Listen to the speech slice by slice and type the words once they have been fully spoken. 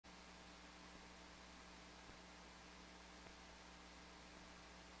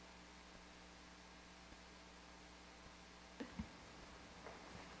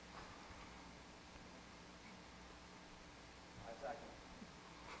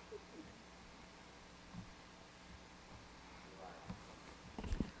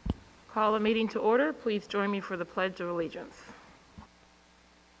Call the meeting to order. Please join me for the Pledge of Allegiance.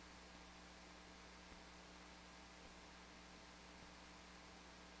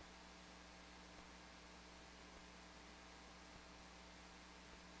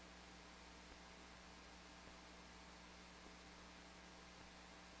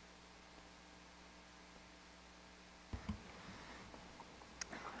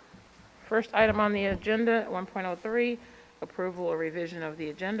 First item on the agenda, 1.03, approval or revision of the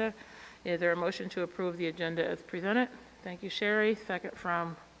agenda. Is there a motion to approve the agenda as presented? Thank you, Sherry. Second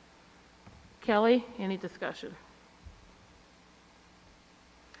from Kelly. Any discussion?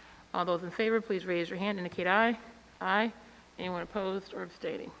 All those in favor, please raise your hand, indicate aye. Aye. Anyone opposed or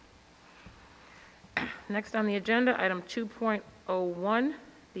abstaining? Next on the agenda, item 2.01,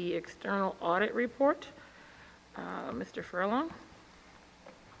 the external audit report. Mr. Furlong.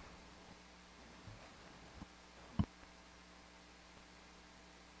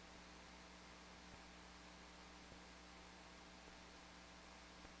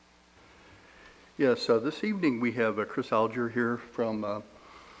 Yes, this evening we have Chris Alger here from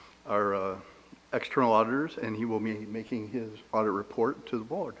our external auditors, and he will be making his audit report to the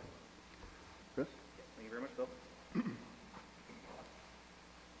board. Chris? Thank you very much, Bill.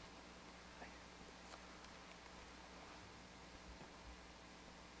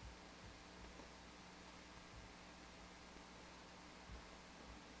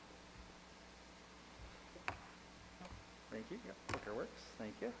 Thank you. Yep, clicker works.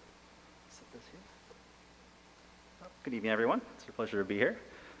 Thank you. Set this here. Good evening, everyone. It's a pleasure to be here.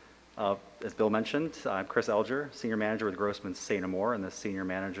 As Bill mentioned, I'm Chris Alger, Senior Manager with Grossman St. Amour, and the Senior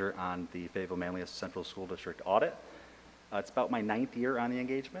Manager on the Fayetteville-Manlius Central School District Audit. It's about my 9th year on the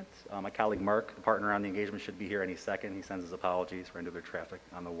engagement. My colleague Mark, the partner on the engagement, should be here any second. He sends his apologies for individual traffic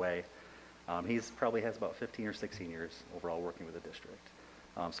on the way. He's probably has about 15 or 16 years overall working with the district.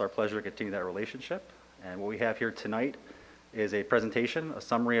 It's our pleasure to continue that relationship. And what we have here tonight is a presentation, a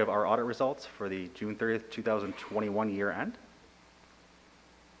summary of our audit results for the June 30th, 2021 year end.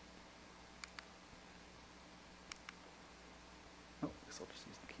 Oh, I guess I'll just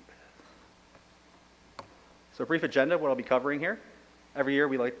use the keypad. So a brief agenda, what I'll be covering here. Every year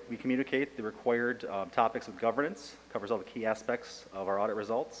we communicate the required topics of governance, covers all the key aspects of our audit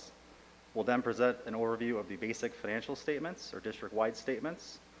results. We'll then present an overview of the basic financial statements or district-wide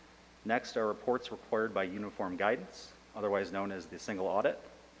statements. Next are reports required by uniform guidance, otherwise known as the single audit,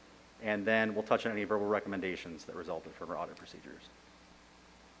 and then we'll touch on any verbal recommendations that resulted from our audit procedures.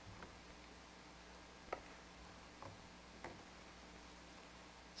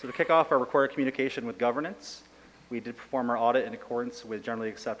 So to kick off our required communication with governance, we did perform our audit in accordance with generally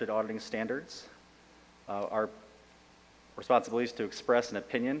accepted auditing standards. Our responsibility is to express an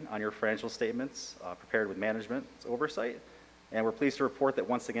opinion on your financial statements prepared with management's oversight. And we're pleased to report that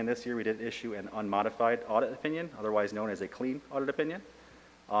once again this year we did issue an unmodified audit opinion, otherwise known as a clean audit opinion.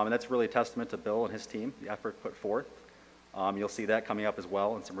 And that's really a testament to Bill and his team, the effort put forth. You'll see that coming up as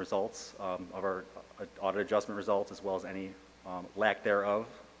well in some results of our audit adjustment results, as well as any lack thereof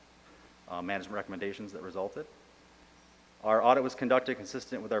management recommendations that resulted. Our audit was conducted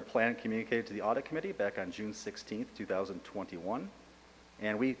consistent with our plan communicated to the audit committee back on June 16th, 2021.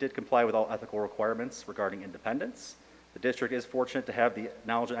 And we did comply with all ethical requirements regarding independence. The district is fortunate to have the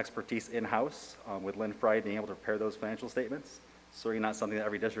knowledge and expertise in-house with Lynn Fry being able to prepare those financial statements. Certainly not something that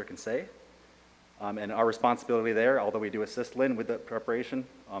every district can say. And our responsibility there, although we do assist Lynn with the preparation,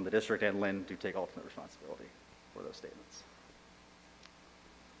 the district and Lynn do take ultimate responsibility for those statements.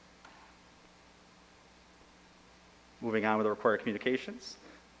 Moving on with the required communications.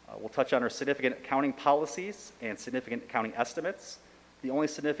 We'll touch on our significant accounting policies and significant accounting estimates. The only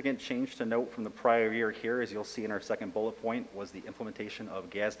significant change to note from the prior year here, as you'll see in our second bullet point, was the implementation of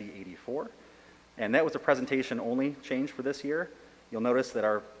GASB 84. And that was a presentation only change for this year. You'll notice that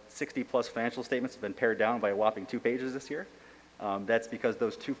our 60+ financial statements have been pared down by a whopping 2 pages this year. That's because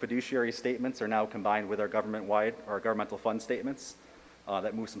those 2 fiduciary statements are now combined with our government-wide, or our governmental fund statements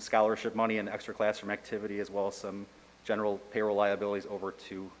that move some scholarship money and extra classroom activity, as well as some general payroll liabilities over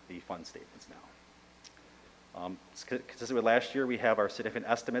to the fund statements now. Consistent with last year, we have our significant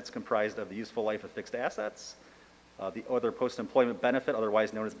estimates comprised of the useful life of fixed assets, the other post-employment benefit,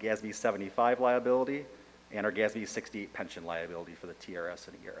 otherwise known as GASB 75 liability, and our GASB 68 pension liability for the TRS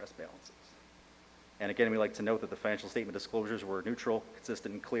and ERS balances. And again, we like to note that the financial statement disclosures were neutral,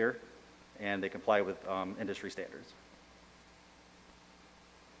 consistent, and clear, and they comply with industry standards.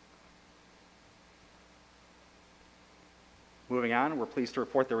 Moving on, we're pleased to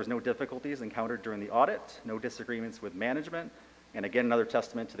report there was no difficulties encountered during the audit, no disagreements with management, and again, another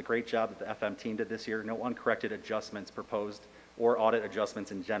testament to the great job that the FM team did this year. No uncorrected adjustments proposed or audit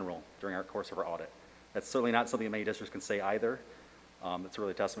adjustments in general during our course of our audit. That's certainly not something that many districts can say either. It's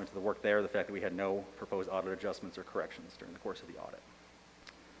really a testament to the work there, the fact that we had no proposed audit adjustments or corrections during the course of the audit.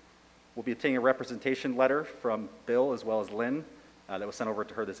 We'll be obtaining a representation letter from Bill as well as Lynn that was sent over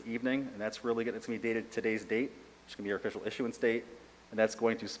to her this evening, and that's really good. It's going to be dated today's date, which is going to be our official issuance date, and that's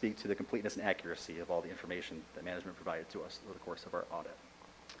going to speak to the completeness and accuracy of all the information that management provided to us over the course of our audit.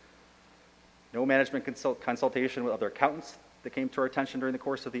 No management consultation with other accountants that came to our attention during the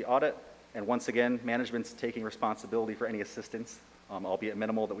course of the audit, and once again, management's taking responsibility for any assistance, albeit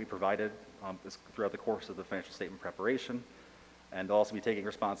minimal, that we provided throughout the course of the financial statement preparation, and they'll also be taking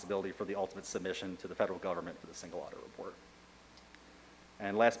responsibility for the ultimate submission to the federal government for the single audit report.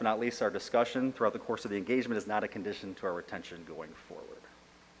 And last but not least, our discussion throughout the course of the engagement is not a condition to our retention going forward.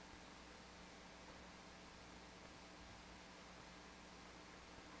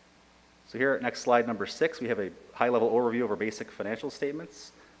 So here, next slide number 6, we have a high-level overview of our basic financial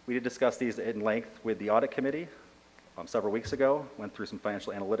statements. We did discuss these in length with the audit committee several weeks ago, went through some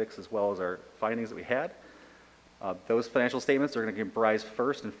financial analytics as well as our findings that we had. Those financial statements are going to comprise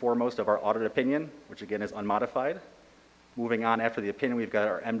first and foremost of our audit opinion, which again is unmodified. Moving on after the opinion, we've got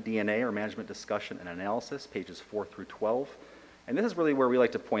our MD&A, or management discussion and analysis, pages 4 through 12. And this is really where we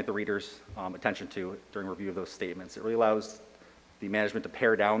like to point the reader's attention to during review of those statements. It really allows the management to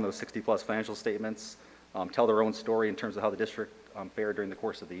pare down those 60-plus financial statements, tell their own story in terms of how the district fared during the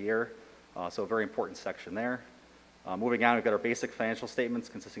course of the year. So a very important section there. Moving on, we've got our basic financial statements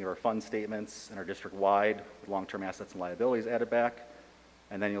consisting of our fund statements and our district-wide with long-term assets and liabilities added back.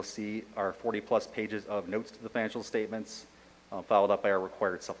 And then you'll see our 40-plus pages of notes to the financial statements, followed up by our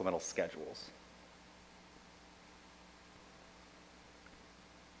required supplemental schedules.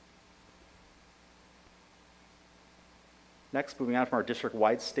 Next, moving on from our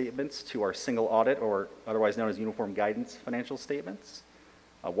district-wide statements to our single audit, or otherwise known as uniform guidance financial statements.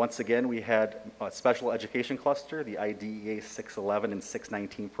 Once again, we had a special education cluster. The IDEA 611 and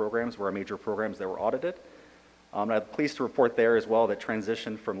 619 programs were our major programs that were audited. I'm pleased to report there as well that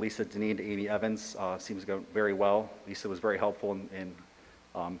transition from Lisa Deneen to Amy Evans seems to go very well. Lisa was very helpful in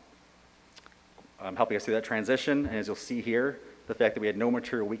helping us through that transition. And as you'll see here, the fact that we had no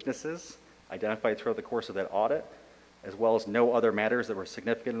material weaknesses identified throughout the course of that audit, as well as no other matters that were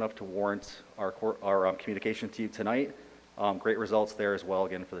significant enough to warrant our communication to you tonight. Great results there as well,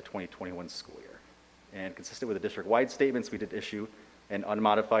 again, for the 2021 school year. And consistent with the district-wide statements, we did issue an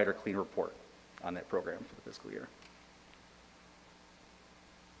unmodified or clean report on that program for the fiscal year.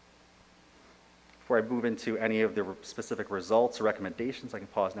 Before I move into any of the specific results or recommendations, I can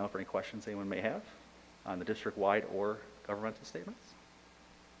pause now for any questions anyone may have on the district-wide or governmental statements.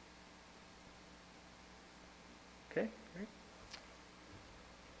 Okay, great.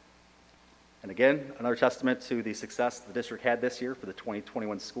 And again, another testament to the success the district had this year for the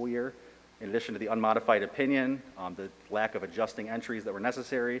 2021 school year. In addition to the unmodified opinion, the lack of adjusting entries that were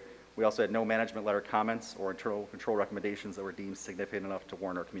necessary, we also had no management letter comments or internal control recommendations that were deemed significant enough to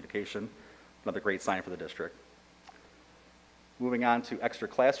warrant our communication. Another great sign for the district. Moving on to extra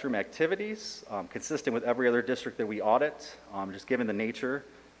classroom activities, consistent with every other district that we audit, just given the nature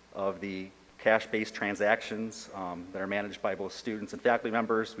of the cash-based transactions that are managed by both students and faculty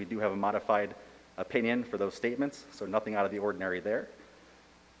members, we do have a modified opinion for those statements, so nothing out of the ordinary there.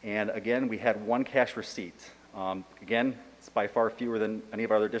 And again, we had one cash receipt. Again, it's by far fewer than any of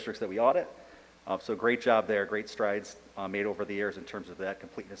our other districts that we audit. So great job there, great strides made over the years in terms of that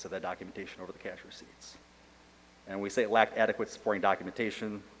completeness of that documentation over the cash receipts. And when we say it lacked adequate supporting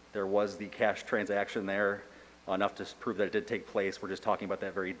documentation, there was the cash transaction there, enough to prove that it did take place. We're just talking about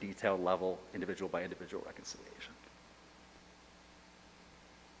that very detailed level, individual by individual reconciliation.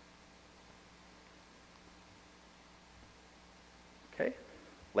 Okay,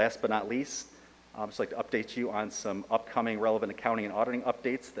 last but not least, I'd just like to update you on some upcoming relevant accounting and auditing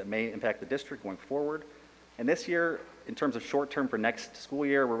updates that may impact the district going forward. And this year, in terms of short-term for next school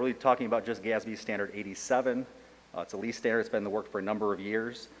year, we're really talking about just GASB Standard 87. It's a lease standard. It's been in the work for a number of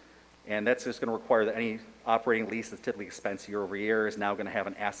years. And that's just going to require that any operating lease that's typically expensed year over year is now going to have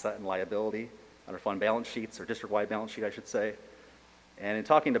an asset and liability on our fund balance sheets, or district-wide balance sheet, I should say. And in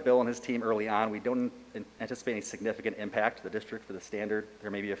talking to Bill and his team early on, we don't anticipate any significant impact to the district for the standard.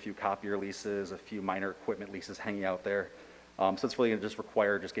 There may be a few copier leases, a few minor equipment leases hanging out there. So it's really going to just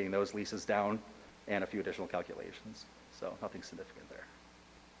require just getting those leases down and a few additional calculations. So nothing significant there.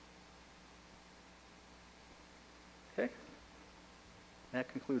 Okay. That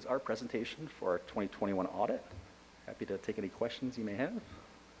concludes our presentation for our 2021 audit. Happy to take any questions you may have.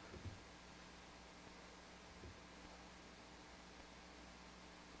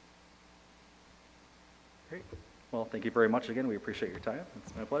 Great. Well, thank you very much again. We appreciate your time.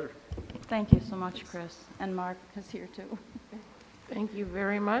 It's my pleasure. Thank you so much, Chris. And Mark is here too. Thank you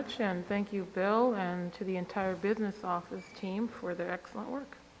very much, and thank you, Bill, and to the entire business office team for their excellent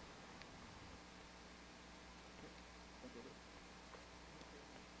work.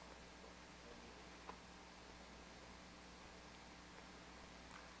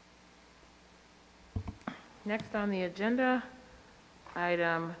 Next on the agenda,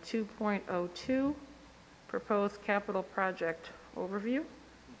 item 2.02, proposed capital project overview.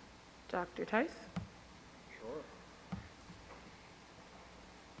 Dr. Tice?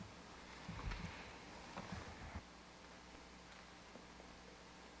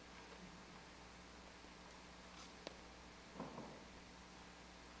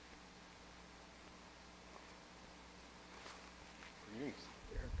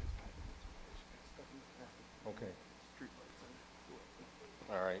 Okay.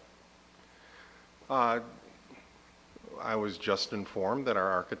 All right. I was just informed that our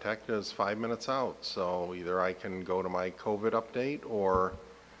architect is 5 minutes out, so either I can go to my COVID update or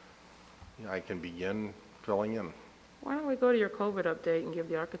I can begin filling in. Why don't we go to your COVID update and give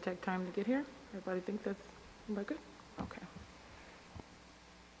the architect time to get here? Everybody think that's good? Okay.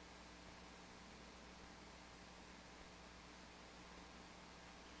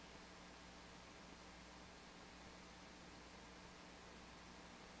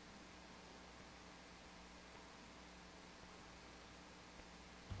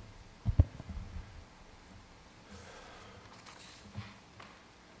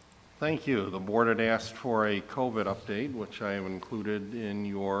 Thank you. The board had asked for a COVID update, which I have included in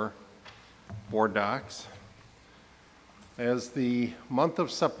your board docs. As the month of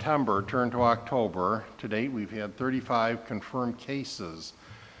September turned to October, to date we've had 35 confirmed cases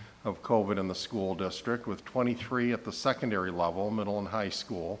of COVID in the school district, with 23 at the secondary level, middle and high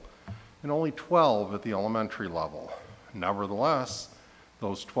school, and only 12 at the elementary level. Nevertheless,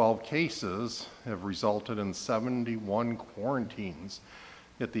 those 12 cases have resulted in 71 quarantines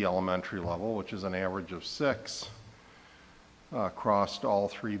at the elementary level, which is an average of 6 across all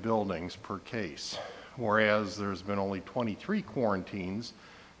 3 buildings per case, whereas there's been only 23 quarantines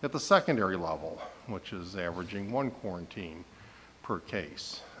at the secondary level, which is averaging 1 quarantine per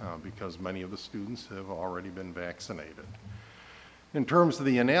case, because many of the students have already been vaccinated. In terms of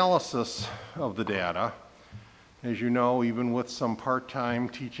the analysis of the data, as you know, even with some part-time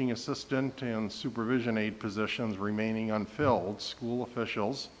teaching assistant and supervision aide positions remaining unfilled, school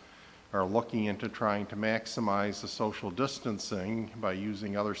officials are looking into trying to maximize the social distancing by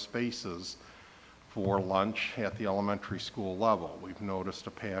using other spaces for lunch at the elementary school level. We've noticed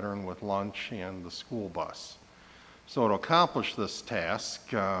a pattern with lunch and the school bus. So to accomplish this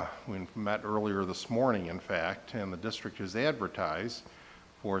task, we met earlier this morning, in fact, and the district has advertised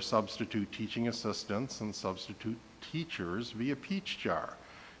for substitute teaching assistants and substitute teachers via Peach Jar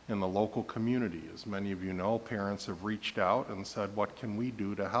in the local community. As many of you know, parents have reached out and said, what can we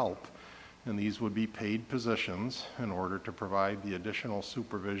do to help? And these would be paid positions in order to provide the additional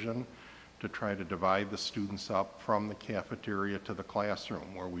supervision to try to divide the students up from the cafeteria to the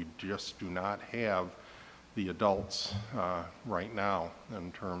classroom, where we just do not have the adults right now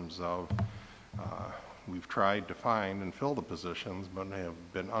in terms of we've tried to find and fill the positions, but have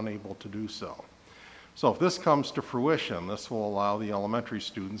been unable to do so. So if this comes to fruition, this will allow the elementary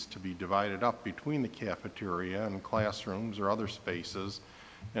students to be divided up between the cafeteria and classrooms or other spaces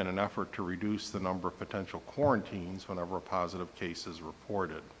in an effort to reduce the number of potential quarantines whenever a positive case is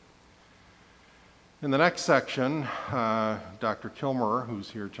reported. In the next section, Dr. Kilmer, who's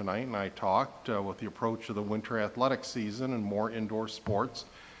here tonight, and I talked with the approach of the winter athletic season and more indoor sports,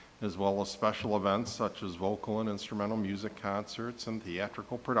 as well as special events such as vocal and instrumental music concerts and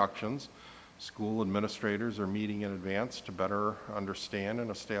theatrical productions. School administrators are meeting in advance to better understand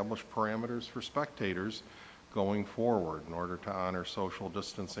and establish parameters for spectators going forward in order to honor social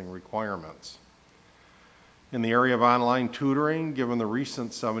distancing requirements. In the area of online tutoring, given the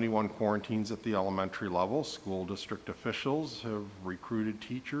recent 71 quarantines at the elementary level, school district officials have recruited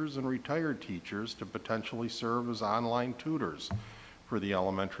teachers and retired teachers to potentially serve as online tutors for the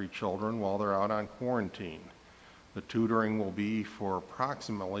elementary children while they're out on quarantine. The tutoring will be for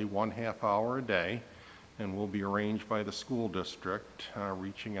approximately 1/2 hour a day and will be arranged by the school district,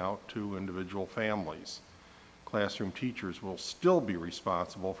 reaching out to individual families. Classroom teachers will still be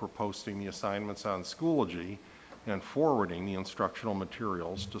responsible for posting the assignments on Schoology and forwarding the instructional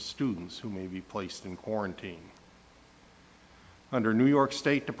materials to students who may be placed in quarantine. Under New York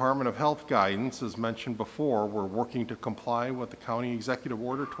State Department of Health guidance, as mentioned before, we're working to comply with the County Executive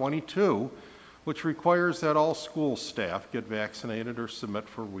Order 22, which requires that all school staff get vaccinated or submit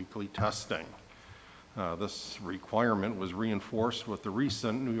for weekly testing. This requirement was reinforced with the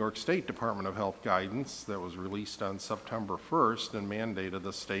recent New York State Department of Health guidance that was released on September 1st and mandated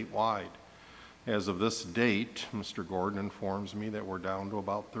this statewide. As of this date, Mr. Gordon informs me that we're down to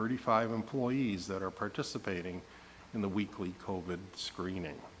about 35 employees that are participating in the weekly COVID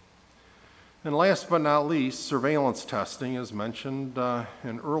screening. And last but not least, surveillance testing, as mentioned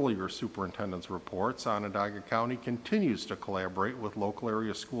in earlier superintendent's reports. Onondaga County continues to collaborate with local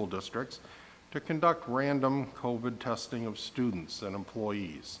area school districts to conduct random COVID testing of students and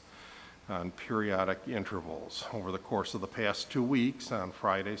employees on periodic intervals. Over the course of the past 2 weeks, on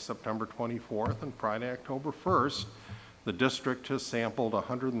Friday, September 24th and Friday, October 1st, the district has sampled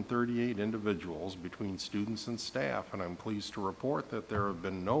 138 individuals between students and staff, and I'm pleased to report that there have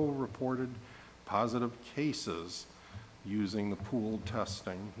been no reported positive cases using the pooled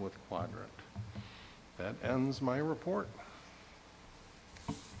testing with Quadrant. That ends my report.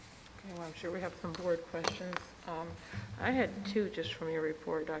 Okay, well, I'm sure we have some board questions. I had two just from your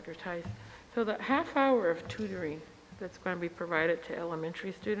report, Dr. Tice. So the half hour of tutoring that's going to be provided to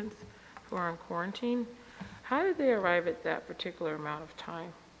elementary students who are on quarantine, how did they arrive at that particular amount of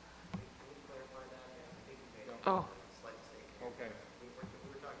time? Oh. Okay. We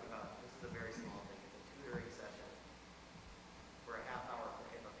were talking about, this is a very small thing, it's a tutoring session for a half hour.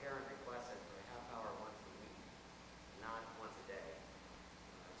 If a parent requests it for a half hour once a week, not once a day.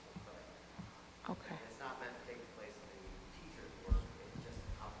 Okay. And it's not meant to take the place of any teacher's work, it's just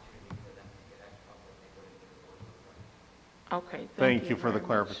an opportunity for them to get extra help when they put it in their work. Okay. Thank you for the very much.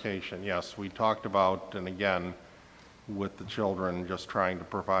 clarification. Yes, we talked about, and again, with the children, just trying to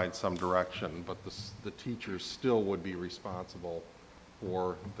provide some direction, but the teachers still would be responsible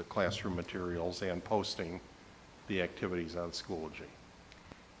for the classroom materials and posting the activities on Schoology.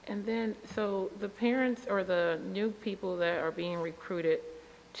 And then, so the parents or the new people that are being recruited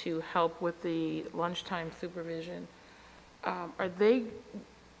to help with the lunchtime supervision, are they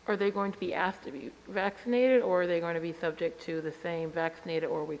going to be asked to be vaccinated, or are they going to be subject to the same vaccinated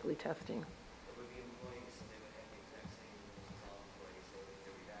or weekly testing? It would be employees, so they would have the exact same rules as all employees. They would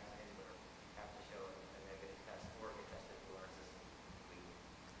either be vaccinated or have to show a negative test or get tested through our system.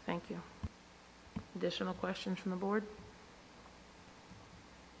 Thank you. Additional questions from the board?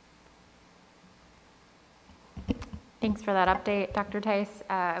 Thanks for that update, Dr. Tice.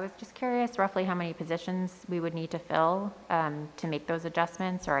 I was just curious roughly how many positions we would need to fill to make those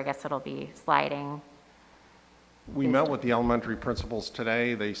adjustments, or I guess it'll be sliding. We met with the elementary principals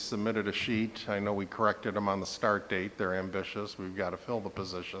today. They submitted a sheet. I know we corrected them on the start date. They're ambitious. We've got to fill the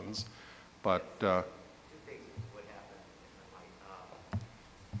positions. But Two things would happen, if I might.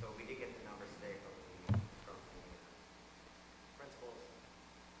 So we did get the numbers today from the principals.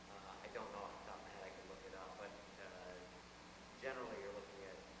 I don't know off the top of my head, I can look it up, but generally you're looking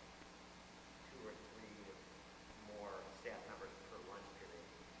at 2 or 3 more staff members per lunch period.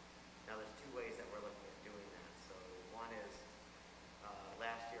 Now there's 2 ways that we're looking at doing that. So one is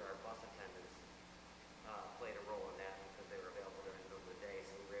last year our bus attendants played a role in that because they were available during the middle of the day,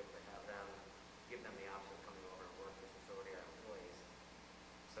 so we were able to have them, give them the option of coming over and work with us already our employees.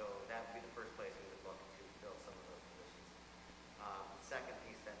 So that would be the first place we would look to fill some of those positions. The second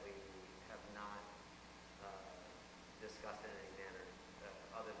piece that we have not discussed in any manner,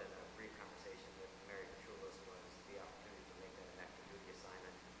 other than a brief conversation with Mary Petrulis, was the opportunity to make that an extra duty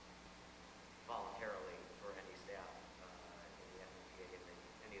assignment voluntarily for any staff in the FMPA, if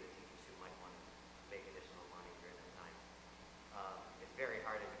any of the teachers who might want to make additional money during that time. It's very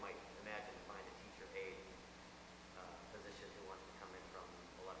hard, as you might imagine, to find a teacher aide position who wants to come in from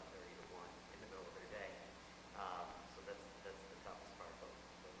 11:30 to 1 in the middle of their day. So that's the toughest part. But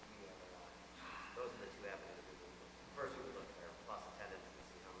we have, those are the 2 avenues. First, we would look at our bus attendants and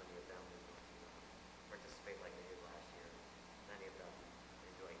see how many of them would want to participate like they did last year. Many of them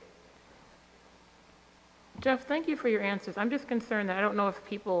enjoy getting extra. Jeff, thank you for your answers. I'm just concerned that I don't know if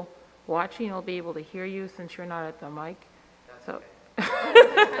people watching will be able to hear you since you're not at the mic. So,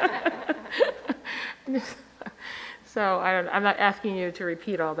 so I'm not asking you to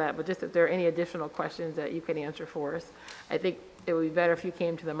repeat all that, but just if there are any additional questions that you can answer for us. I think it would be better if you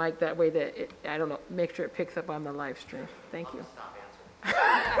came to the mic, that way that it, I don't know, make sure it picks up on the live stream. Thank you. Stop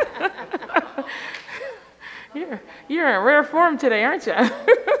answering. You're in rare form today, aren't you?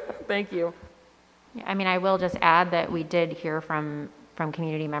 Thank you. Yeah, I mean, I will just add that we did hear from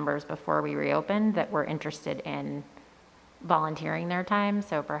community members before we reopened that were interested in volunteering their time,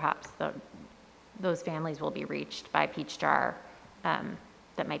 so perhaps those families will be reached by Peach Jar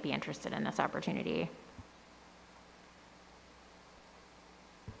that might be interested in this opportunity.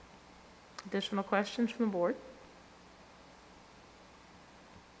 Additional questions from the board?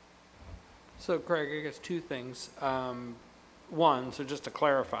 So Craig, I guess two things. One, so just to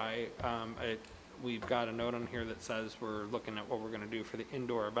clarify, we've got a note on here that says we're looking at what we're going to do for the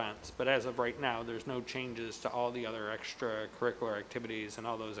indoor events, but as of right now, there's no changes to all the other extracurricular activities, and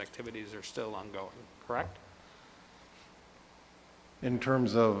all those activities are still ongoing, correct? In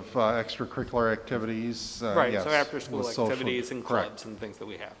terms of extracurricular activities, Right, yes. so after-school with social- activities and correct. clubs and things that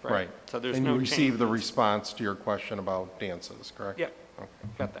we have, right? Right. So there's And no you received the changes. response to your question about dances, correct? Yep, Okay.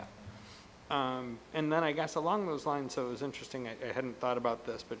 got that. And then I guess along those lines, so it was interesting, I hadn't thought about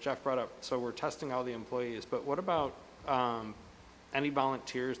this, but Jeff brought up, so we're testing all the employees, but what about any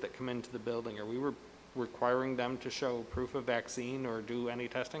volunteers that come into the building? Are we requiring them to show proof of vaccine or do any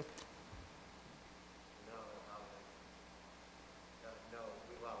testing? No, no,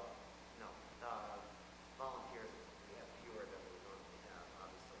 no. Volunteers, we have fewer than we normally have,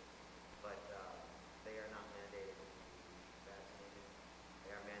 obviously, but they are not mandated to be vaccinated.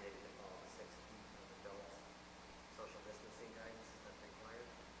 They are mandated to follow the 6 feet of adults social distancing guidance that's required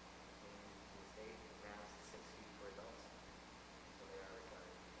in the state. Masks 6 feet for adults, so they are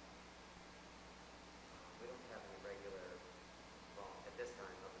required. We don't have any regular, at this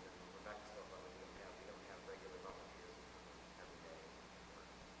time, other than Rebecca's stuff, we don't have regular volunteers every day.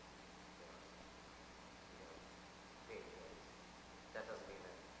 Paid days. That doesn't mean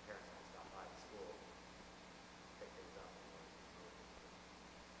that parents have to stop by the school, pick things up.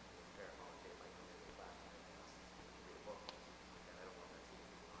 Parent volunteer might come into the classroom and ask to read a book. I don't know if that's even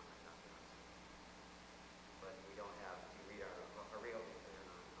going on right now, to be honest with you. But we don't have, if you read our reopening plan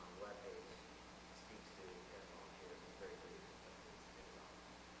on the webpage, speaks to parent volunteers, it's very brief, but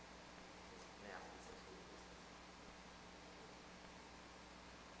it's math and 6 feet distance.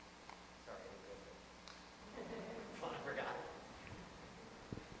 Sorry, I didn't get it. I forgot.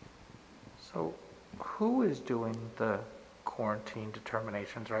 So who is doing the quarantine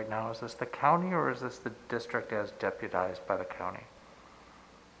determinations right now? Is this the county or is this the district as deputized by the county?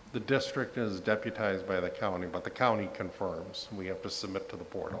 The district is deputized by the county, but the county confirms. We have to submit to the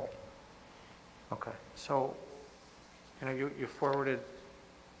portal. Okay, so, you forwarded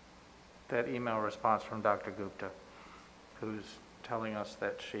that email response from Dr. Gupta, who's telling us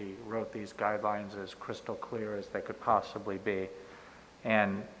that she wrote these guidelines as crystal clear as they could possibly be.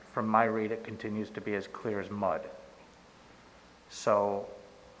 And from my read, it continues to be as clear as mud. So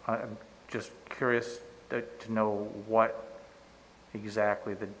I'm just curious to know what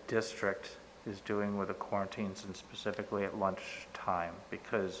exactly the district is doing with the quarantines and specifically at lunchtime,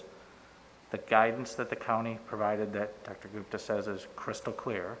 because the guidance that the county provided that Dr. Gupta says is crystal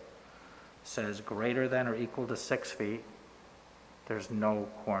clear says greater than or equal to 6 feet, there's no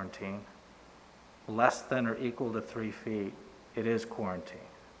quarantine. Less than or equal to 3 feet, it is quarantine.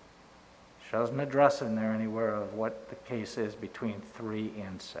 She doesn't address in there anywhere of what the case is between 3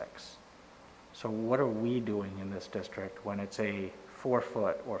 and 6. So what are we doing in this district when it's a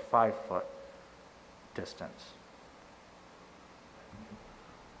 4-foot or 5-foot distance?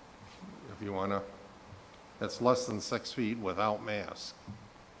 If you want to, that's less than 6 feet without mask.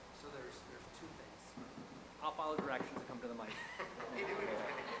 So there's 2 things. I'll follow directions and come to the mic.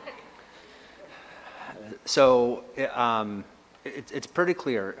 So it's pretty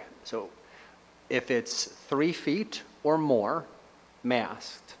clear. So if it's 3 feet or more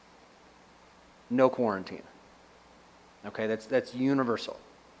masked, no quarantine. Okay, that's universal.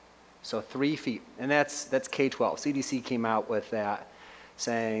 So 3 feet, and that's K-12. CDC came out with that,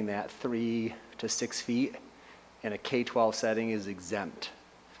 saying that 3 to 6 feet in a K-12 setting is exempt,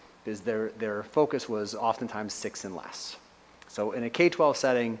 because their focus was oftentimes 6 and less. So in a K-12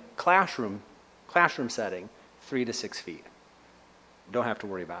 setting, classroom setting, 3 to 6 feet. Don't have to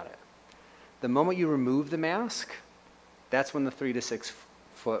worry about it. The moment you remove the mask, that's when the 3 to 6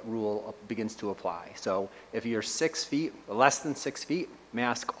 foot rule begins to apply. So if you're 6 feet, less than 6 feet,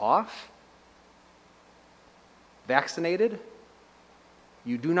 mask off, vaccinated,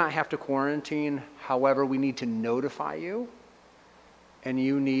 you do not have to quarantine. However, we need to notify you, and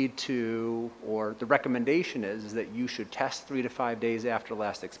you need to, or the recommendation is that you should test 3 to 5 days after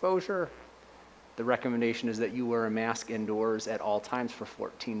last exposure. The recommendation is that you wear a mask indoors at all times for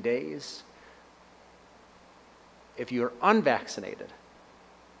 14 days. If you're unvaccinated,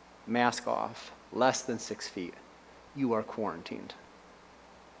 mask off, less than 6 feet, you are quarantined.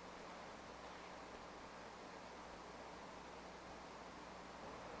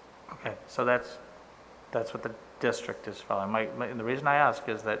 Okay, so that's what the district is following. And the reason I ask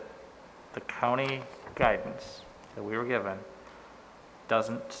is that the county guidance that we were given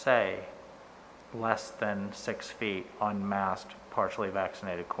doesn't say less than 6 feet unmasked, partially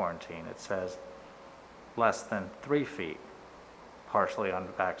vaccinated quarantine. It says less than 3 feet partially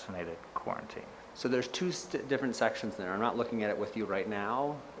unvaccinated quarantine? So there's two different sections there. I'm not looking at it with you right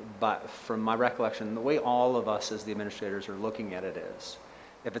now, but from my recollection, the way all of us as the administrators are looking at it is,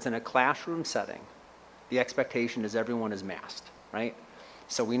 if it's in a classroom setting, the expectation is everyone is masked, right?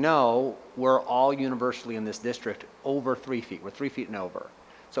 So we know we're all universally in this district over 3 feet. We're 3 feet and over.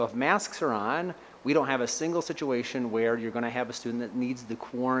 So if masks are on, we don't have a single situation where you're going to have a student that needs the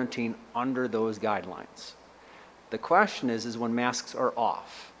quarantine under those guidelines. The question is when masks are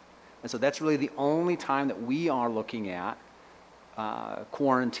off. And so that's really the only time that we are looking at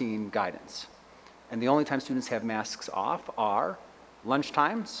quarantine guidance. And the only time students have masks off are lunch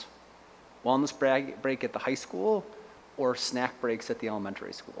times, wellness break at the high school, or snack breaks at the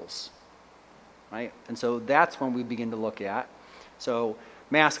elementary schools, right? And so that's when we begin to look at. So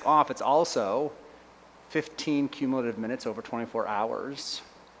mask off, it's also 15 cumulative minutes over 24 hours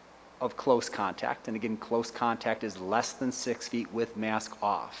of close contact. And again, close contact is less than 6 feet with mask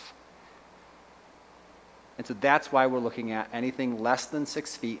off. And so that's why we're looking at anything less than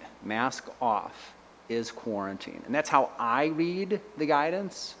 6 feet, mask off, is quarantine. And that's how I read the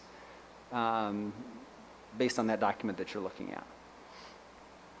guidance based on that document that you're looking at.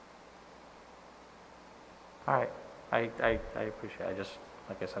 All right, I appreciate it.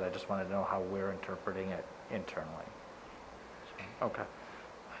 Like I said, I just wanted to know how we're interpreting it internally. So, okay.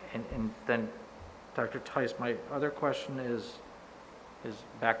 And then, Dr. Tice, my other question is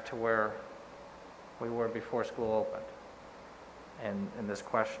back to where we were before school opened. And this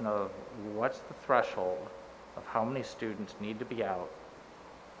question of what's the threshold of how many students need to be out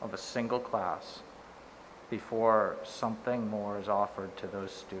of a single class before something more is offered to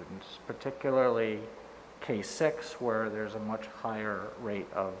those students, particularly K-6, where there's a much higher rate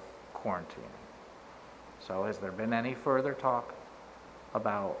of quarantining. So has there been any further talk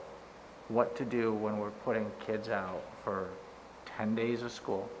about what to do when we're putting kids out for 10 days of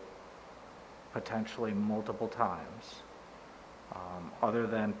school, potentially multiple times, other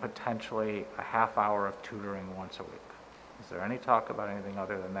than potentially a half hour of tutoring once a week? Is there any talk about anything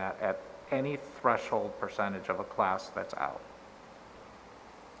other than that at any threshold percentage of a class that's out?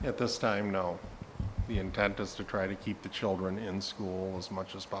 At this time, no. The intent is to try to keep the children in school as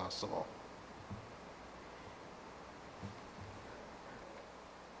much as possible.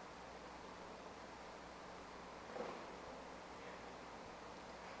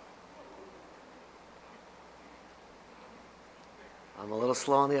 I'm a little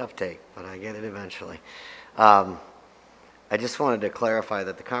slow on the uptake, but I get it eventually. I just wanted to clarify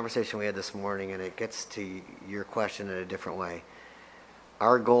that the conversation we had this morning, and it gets to your question in a different way.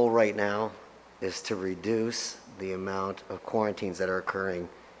 Our goal right now is to reduce the amount of quarantines that are occurring,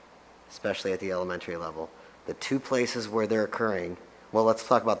 especially at the elementary level. The two places where they're occurring, well, let's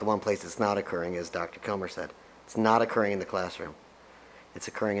talk about the one place that's not occurring, as Dr. Kilmer said. It's not occurring in the classroom. It's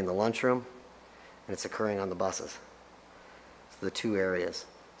occurring in the lunchroom, and it's occurring on the buses. So the two areas.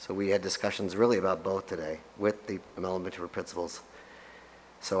 So we had discussions really about both today with the elementary principals.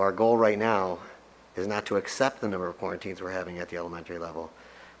 So our goal right now is not to accept the number of quarantines we're having at the elementary level,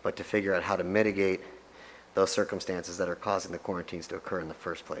 but to figure out how to mitigate those circumstances that are causing the quarantines to occur in the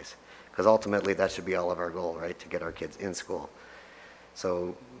first place. Because ultimately that should be all of our goal, right? To get our kids in school.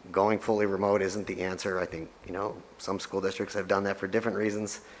 So going fully remote isn't the answer. I think, some school districts have done that for different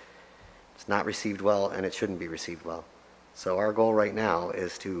reasons. It's not received well, and it shouldn't be received well. So our goal right now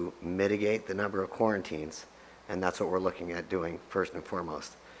is to mitigate the number of quarantines, and that's what we're looking at doing first and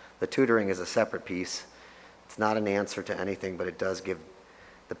foremost. The tutoring is a separate piece. It's not an answer to anything, but it does give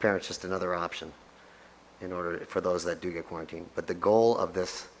the parents just another option in order for those that do get quarantined. But the goal of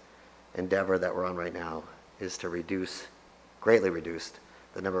this endeavor that we're on right now is to greatly reduce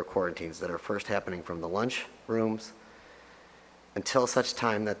the number of quarantines that are first happening from the lunch rooms until such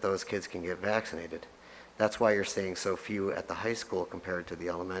time that those kids can get vaccinated. That's why you're seeing so few at the high school compared to the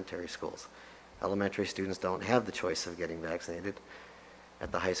elementary schools. Elementary students don't have the choice of getting vaccinated.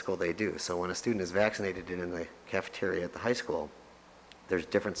 At the high school, they do. So when a student is vaccinated in the cafeteria at the high school, there's a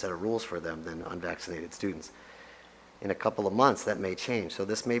different set of rules for them than unvaccinated students. In a couple of months, that may change. So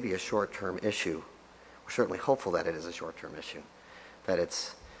this may be a short-term issue. We're certainly hopeful that it is a short-term issue, that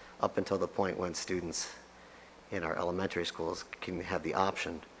it's up until the point when students in our elementary schools can have the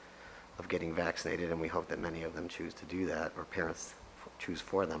option of getting vaccinated, and we hope that many of them choose to do that, or parents choose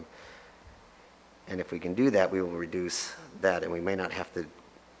for them. And if we can do that, we will reduce that, and we may not have to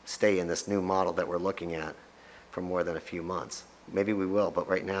stay in this new model that we're looking at for more than a few months. Maybe we will, but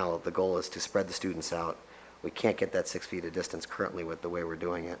right now the goal is to spread the students out. We can't get that 6 feet of distance currently with the way we're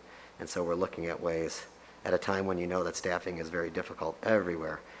doing it, and so we're looking at ways at a time when that staffing is very difficult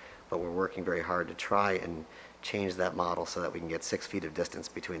everywhere, but we're working very hard to try and change that model so that we can get 6 feet of distance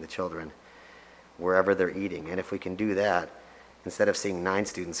between the children wherever they're eating. And if we can do that, instead of seeing 9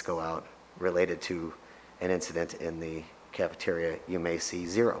 students go out related to an incident in the cafeteria, you may see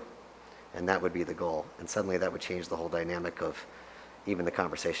 0. And that would be the goal. And suddenly that would change the whole dynamic of even the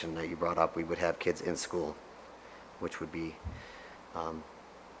conversation that you brought up. We would have kids in school, which would be,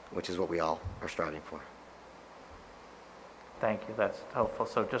 which is what we all are striving for. Thank you, that's helpful.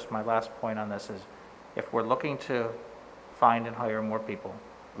 So just my last point on this is, if we're looking to find and hire more people,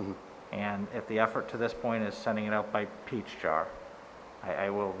 and if the effort to this point is sending it out by peach jar, I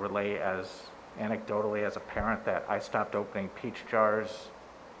will relay as anecdotally as a parent that I stopped opening peach jars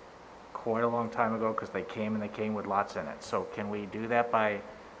quite a long time ago because they came with lots in it. So can we do that by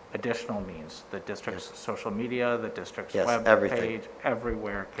additional means? The district's social media, the district's web page,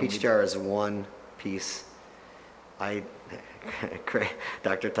 everywhere? Peach jar is one piece.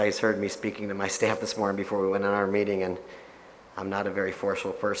 Dr. Tice heard me speaking to my staff this morning before we went on our meeting, and I'm not a very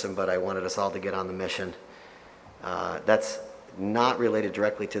forceful person, but I wanted us all to get on the mission. That's not related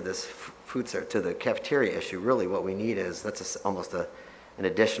directly to this to the cafeteria issue. Really what we need is, that's almost an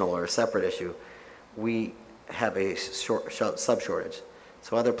additional or a separate issue. We have a sub shortage.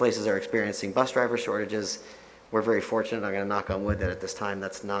 So other places are experiencing bus driver shortages. We're very fortunate, I'm going to knock on wood, that at this time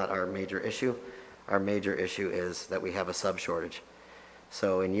that's not our major issue. Our major issue is that we have a sub shortage.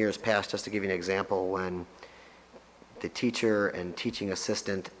 So in years past, just to give you an example, when the teacher and teaching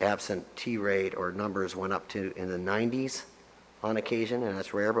assistant absentee rate or numbers went up to in the 90s on occasion, and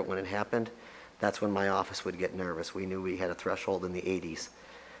that's rare, but when it happened, that's when my office would get nervous. We knew we had a threshold in the 80s,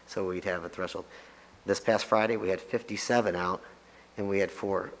 so we'd have a threshold. This past Friday, we had 57 out, and we had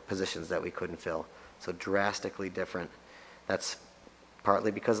 4 positions that we couldn't fill. So drastically different. That's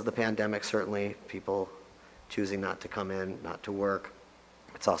partly because of the pandemic, certainly, people choosing not to come in, not to work.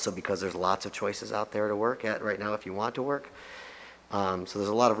 It's also because there's lots of choices out there to work at right now if you want to work. So there's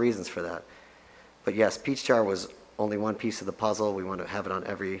a lot of reasons for that. But yes, Peach Jar was only one piece of the puzzle. We want to have it on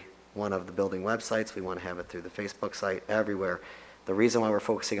every one of the building websites. We want to have it through the Facebook site, everywhere. The reason why we're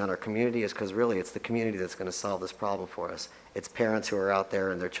focusing on our community is because really it's the community that's going to solve this problem for us. It's parents who are out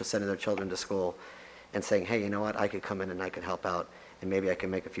there and they're sending their children to school and saying, hey, you know what, I could come in and I could help out, and maybe I can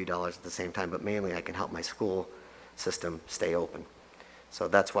make a few dollars at the same time, but mainly I can help my school system stay open. So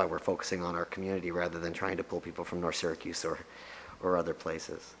that's why we're focusing on our community rather than trying to pull people from North Syracuse or other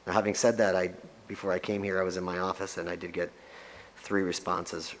places. Now, having said that, before I came here, I was in my office and I did get 3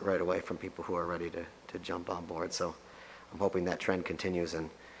 responses right away from people who are ready to jump on board. So I'm hoping that trend continues and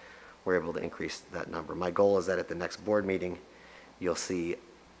we're able to increase that number. My goal is that at the next board meeting, you'll see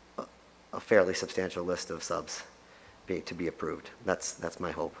a fairly substantial list of subs to be approved. That's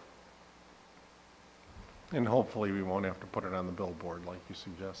my hope. And hopefully we won't have to put it on the billboard like you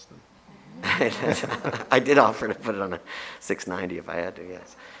suggested. I did offer to put it on a 690 if I had to,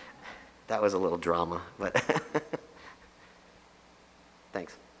 yes. That was a little drama, but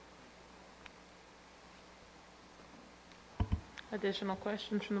thanks. Additional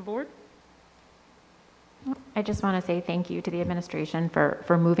questions from the board? I just want to say thank you to the administration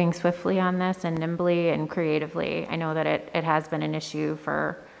for moving swiftly on this and nimbly and creatively. I know that it has been an issue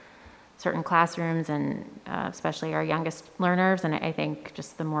for certain classrooms and especially our youngest learners, and I think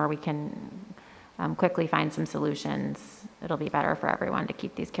just the more we can quickly find some solutions, it'll be better for everyone to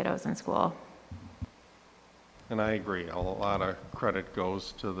keep these kiddos in school. And I agree. A lot of credit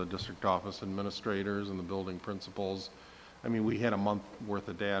goes to the district office administrators and the building principals. I mean, we had a month worth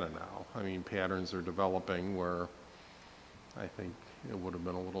of data now. I mean, patterns are developing where I think it would have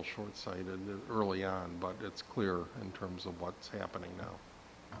been a little short-sighted early on, but it's clear in terms of what's happening now.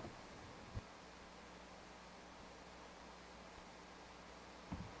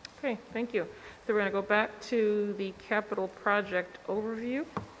 Okay, thank you. So we're going to go back to the capital project overview.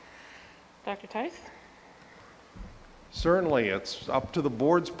 Dr. Tice? Certainly, it's up to the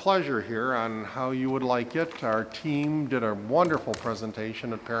board's pleasure here on how you would like it. Our team did a wonderful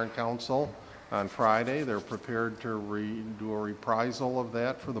presentation at Parent Council on Friday. They're prepared to do a reprisal of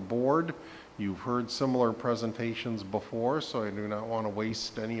that for the board. You've heard similar presentations before, so I do not want to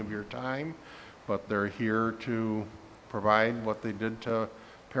waste any of your time, but they're here to provide what they did to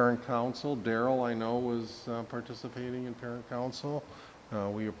Parent Council. Daryl, I know, was participating in Parent Council.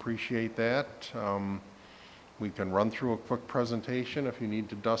 We appreciate that. We can run through a quick presentation if you need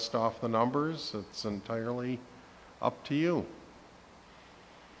to dust off the numbers. It's entirely up to you.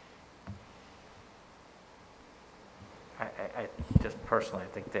 I just personally, I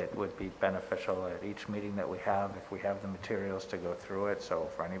think that it would be beneficial at each meeting that we have, if we have the materials to go through it. So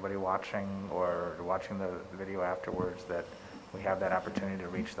for anybody watching or watching the video afterwards, that we have that opportunity to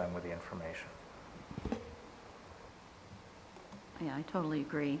reach them with the information. Yeah, I totally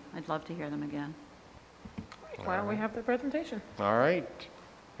agree. I'd love to hear them again. Why don't we have the presentation? All right,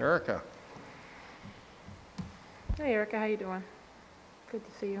 Erica. Hey, Erica, how you doing? Good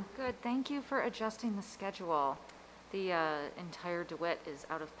to see you. Good, thank you for adjusting the schedule. The entire DeWitt is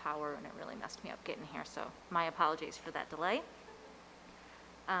out of power and it really messed me up getting here, so my apologies for that delay.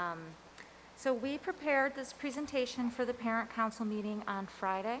 So we prepared this presentation for the parent council meeting on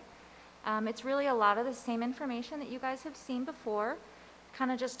Friday. It's really a lot of the same information that you guys have seen before,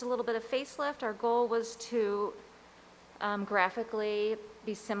 kind of just a little bit of facelift. Our goal was to graphically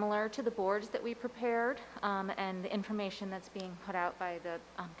be similar to the boards that we prepared and the information that's being put out by the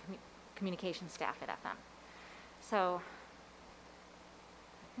communication staff at FM. So,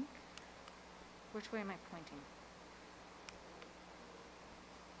 I think, which way am I pointing?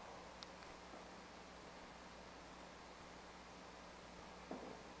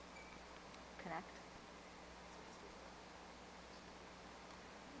 Connect.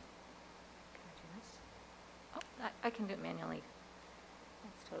 Can I do this? Oh, I can do it manually.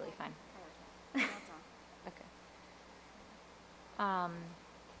 That's totally fine. Okay.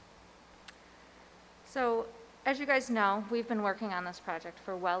 So, as you guys know, we've been working on this project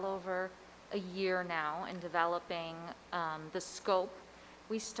for well over a year now in developing the scope.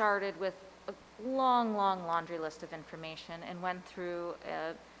 We started with a long laundry list of information and went through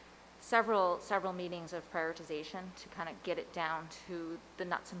several meetings of prioritization to kind of get it down to the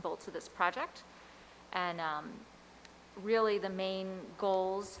nuts and bolts of this project. And really the main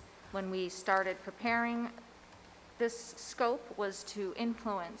goals when we started preparing this scope was to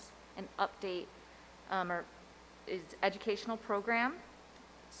influence and update educational program,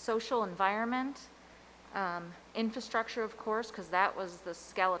 social environment, infrastructure, of course, because that was the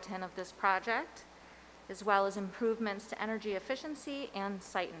skeleton of this project, as well as improvements to energy efficiency and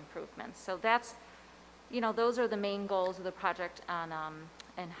site improvements. So that's, those are the main goals of the project on,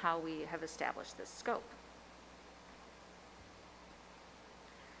 and how we have established this scope.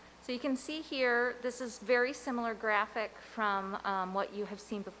 So you can see here, this is very similar graphic from what you have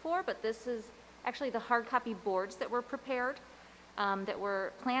seen before, but this is actually the hard copy boards that were prepared, that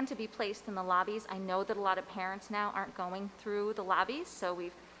were planned to be placed in the lobbies. I know that a lot of parents now aren't going through the lobbies, so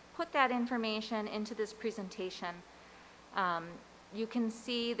we've put that information into this presentation. You can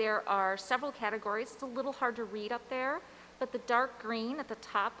see there are several categories. It's a little hard to read up there, but the dark green at the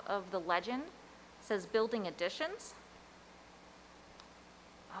top of the legend says building additions.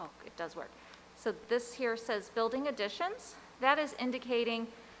 Oh, it does work. So this here says building additions. That is indicating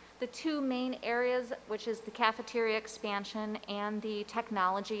the two main areas, which is the cafeteria expansion and the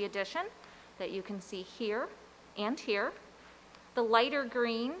technology addition that you can see here and here. The lighter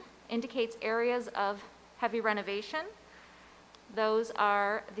green indicates areas of heavy renovation. Those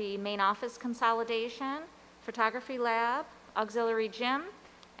are the main office consolidation, photography lab, auxiliary gym,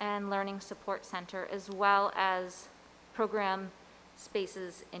 and learning support center, as well as program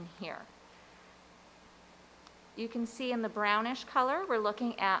spaces in here. You can see in the brownish color, we're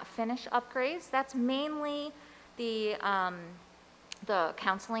looking at finish upgrades. That's mainly the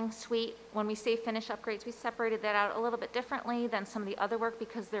counseling suite. When we say finish upgrades, we separated that out a little bit differently than some of the other work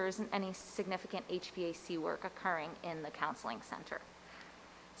because there isn't any significant HVAC work occurring in the counseling center.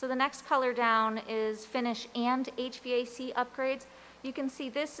 So the next color down is finish and HVAC upgrades. You can see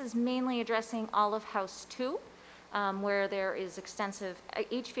this is mainly addressing all of House 2, where there is extensive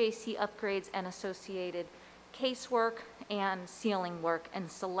HVAC upgrades and associated casework and ceiling work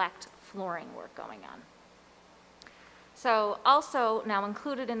and select flooring work going on. So also now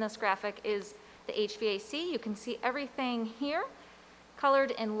included in this graphic is the HVAC. You can see everything here.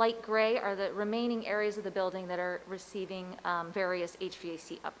 Colored in light gray are the remaining areas of the building that are receiving various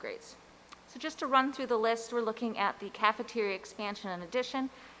HVAC upgrades. So just to run through the list, we're looking at the cafeteria expansion and addition,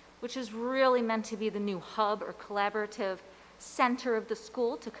 which is really meant to be the new hub or collaborative center of the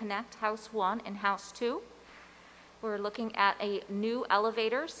school to connect House 1 and House 2. We're looking at a new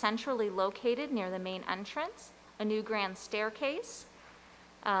elevator centrally located near the main entrance, a new grand staircase,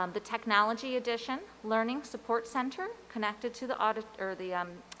 the technology addition, learning support center connected to the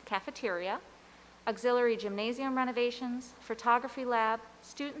cafeteria, auxiliary gymnasium renovations, photography lab,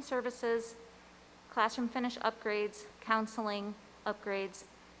 student services, classroom finish upgrades, counseling upgrades,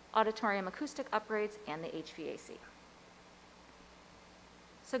 auditorium acoustic upgrades, and the HVAC.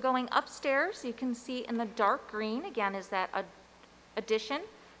 So going upstairs, you can see in the dark green, again, is that addition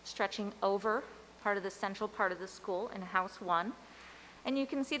stretching over part of the central part of the school in House 1. And you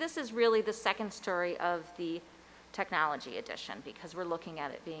can see this is really the second story of the technology addition because we're looking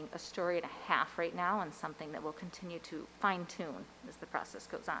at it being a story and a half right now and something that we'll continue to fine-tune as the process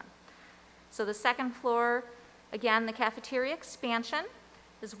goes on. So the second floor Again, the cafeteria expansion,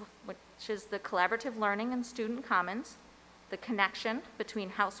 which is the collaborative learning and student commons, the connection between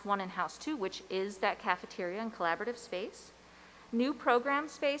House 1 and House 2, which is that cafeteria and collaborative space. New program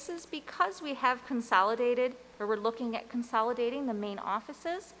spaces, because we have consolidated, or we're looking at consolidating the main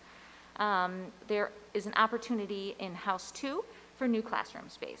offices, there is an opportunity in House 2 for new classroom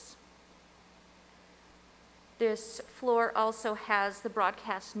space. This floor also has the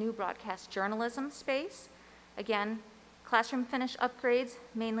new broadcast journalism space. Again, classroom finish upgrades,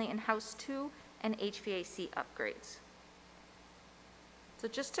 mainly in House 2, and HVAC upgrades. So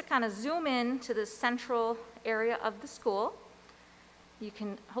just to kind of zoom in to the central area of the school, you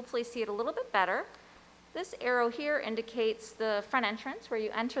can hopefully see it a little bit better. This arrow here indicates the front entrance where you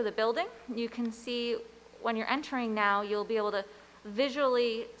enter the building. You can see when you're entering now, you'll be able to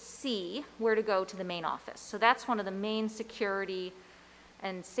visually see where to go to the main office. So that's one of the main security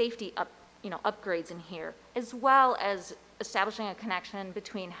and safety upgrades in here, as well as establishing a connection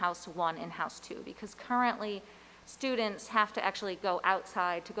between House 1 and House 2, because currently students have to actually go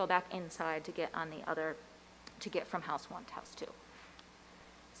outside to go back inside to get from House 1 to House 2.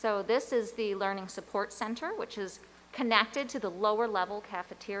 So this is the Learning Support Center, which is connected to the lower level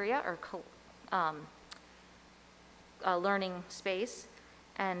cafeteria or learning space.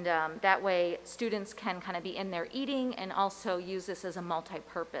 And that way students can kind of be in there eating and also use this as a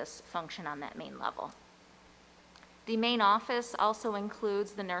multi-purpose function on that main level. The main office also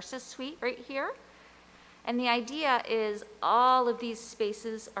includes the nurses suite right here. And the idea is all of these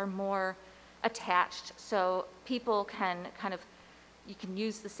spaces are more attached, so people can you can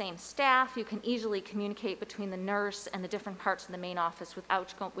use the same staff, you can easily communicate between the nurse and the different parts of the main office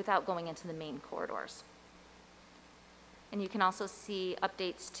without going into the main corridors. And you can also see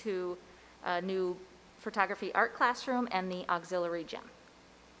updates to a new photography art classroom and the auxiliary gym.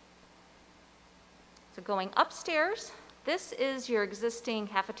 So going upstairs, this is your existing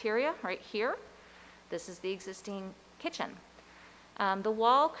cafeteria right here. This is the existing kitchen. The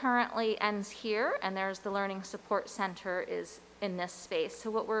wall currently ends here, and there's the Learning Support Center is in this space. So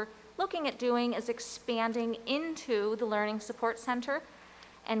what we're looking at doing is expanding into the Learning Support Center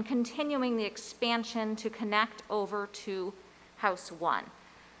and continuing the expansion to connect over to House 1.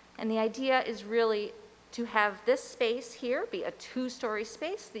 And the idea is really to have this space here be a two-story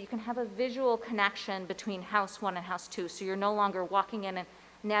space so that you can have a visual connection between House 1 and House 2. So you're no longer walking in and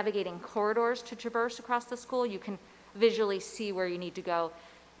navigating corridors to traverse across the school. You can visually see where you need to go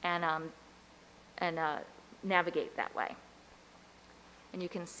and navigate that way. And you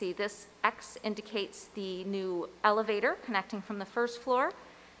can see this X indicates the new elevator connecting from the first floor,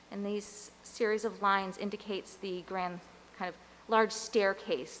 and these series of lines indicates the grand kind of large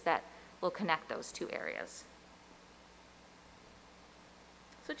staircase that will connect those two areas.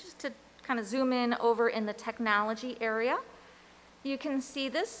 So just to kind of zoom in over in the technology area, you can see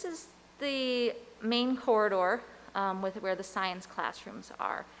this is the main corridor with where the science classrooms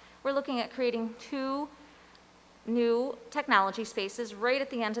are. We're looking at creating two new technology spaces right at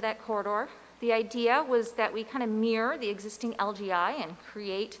the end of that corridor. The idea was that we kind of mirror the existing LGI and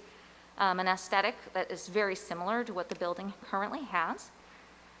create an aesthetic that is very similar to what the building currently has.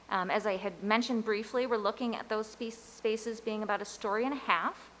 As I had mentioned briefly, we're looking at those spaces being about 1.5 stories.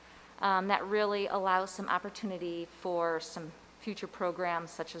 That really allows some opportunity for some future programs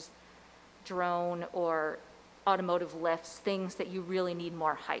such as drone or automotive lifts, things that you really need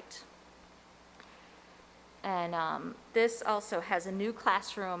more height. And this also has a new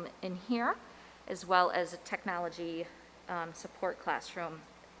classroom in here, as well as a technology support classroom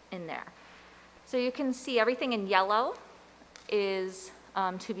in there. So you can see everything in yellow is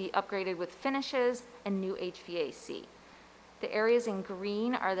to be upgraded with finishes and new HVAC. The areas in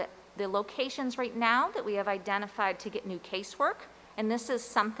green are the locations right now that we have identified to get new casework. And this is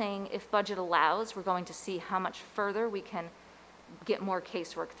something, if budget allows, we're going to see how much further we can get more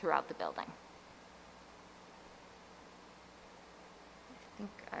casework throughout the building. I think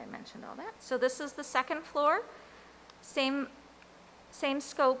I mentioned all that. So this is the second floor. Same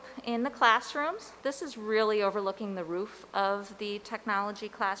scope in the classrooms. This is really overlooking the roof of the technology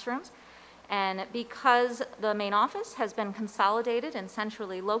classrooms. And because the main office has been consolidated and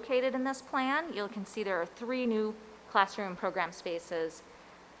centrally located in this plan, you can see there are 3 new classroom program spaces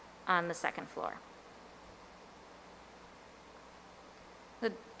on the second floor.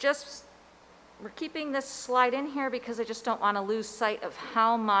 We're keeping this slide in here because I just don't want to lose sight of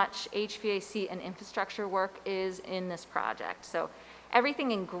how much HVAC and infrastructure work is in this project. So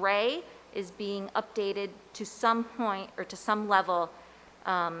everything in gray is being updated to some point or to some level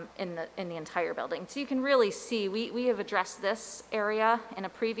in the entire building. So you can really see we have addressed this area in a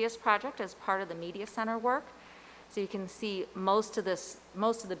previous project as part of the media center work. So you can see most of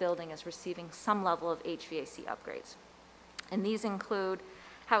the building is receiving some level of HVAC upgrades. And these include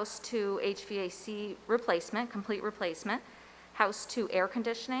House 2 HVAC replacement, complete replacement, House 2 air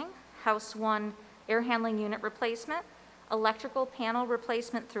conditioning, House 1 air handling unit replacement, electrical panel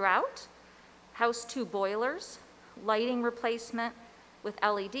replacement throughout, House 2 boilers, lighting replacement with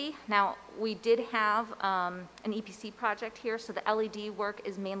LED. Now, we did have an EPC project here, so the LED work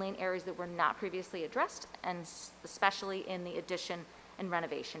is mainly in areas that were not previously addressed, and especially in the addition and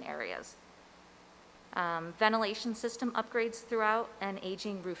renovation areas. Ventilation system upgrades throughout, and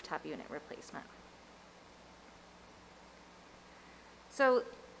aging rooftop unit replacement. So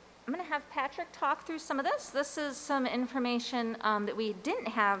I'm going to have Patrick talk through some of this. This is some information that we didn't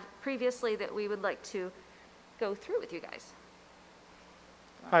have previously that we would like to go through with you guys.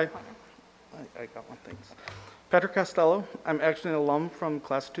 Hi, I got one, thanks. Patrick Costello. I'm actually an alum from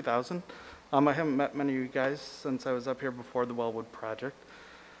class of 2000. I haven't met many of you guys since I was up here before the Wellwood project.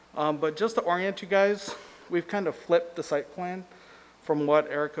 But just to orient you guys, we've kind of flipped the site plan from what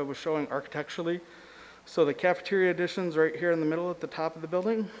Erica was showing architecturally. So the cafeteria addition's right here in the middle at the top of the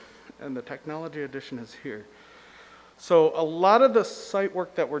building, and the technology addition is here. So a lot of the site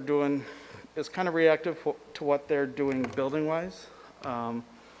work that we're doing is kind of reactive to what they're doing building-wise.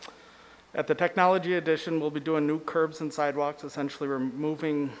 At the technology addition, we'll be doing new curbs and sidewalks, essentially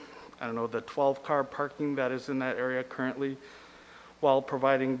removing, I don't know, the 12-car parking that is in that area currently, while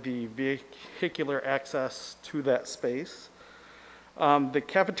providing the vehicular access to that space. The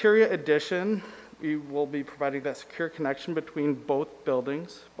cafeteria addition, we will be providing that secure connection between both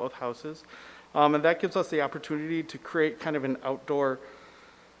buildings, both houses. And that gives us the opportunity to create kind of an outdoor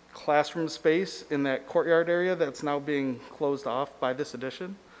classroom space in that courtyard area that's now being closed off by this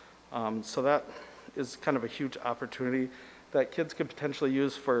addition. So that is kind of a huge opportunity that kids could potentially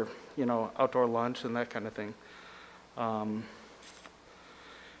use for, you know, outdoor lunch and that kind of thing.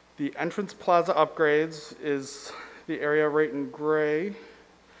 The entrance plaza upgrades is the area right in gray,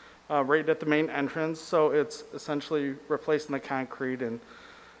 right at the main entrance. So it's essentially replacing the concrete and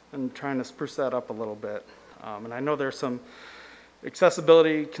trying to spruce that up a little bit. And I know there's some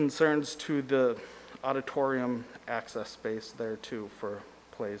accessibility concerns to the auditorium access space there too for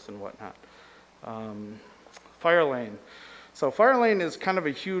plays and whatnot. Fire lane. So fire lane is kind of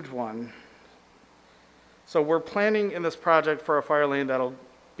a huge one. So we're planning in this project for a fire lane that'll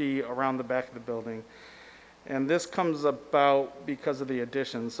be around the back of the building. And this comes about because of the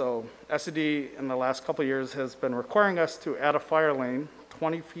addition. So SED in the last couple of years has been requiring us to add a fire lane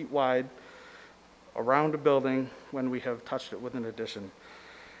 20 feet wide around a building when we have touched it with an addition.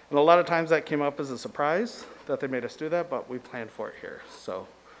 And a lot of times that came up as a surprise that they made us do that, but we planned for it here. So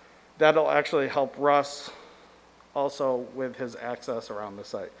that'll actually help Russ also with his access around the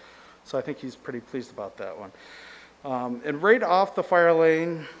site. So I think he's pretty pleased about that one. And right off the fire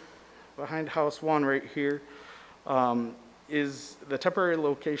lane, behind house 1 right here, is the temporary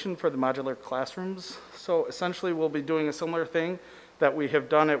location for the modular classrooms. So essentially we'll be doing a similar thing that we have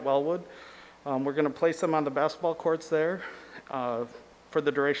done at Wellwood. We're going to place them on the basketball courts there for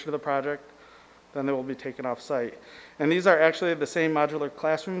the duration of the project. Then they will be taken off site. And these are actually the same modular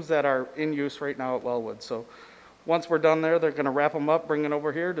classrooms that are in use right now at Wellwood. So once we're done there, they're going to wrap them up, bring it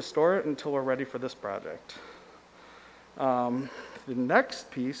over here to store it until we're ready for this project. The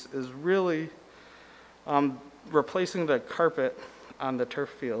next piece is really replacing the carpet on the turf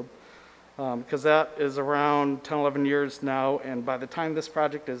field, because that is around 10, 11 years now, and by the time this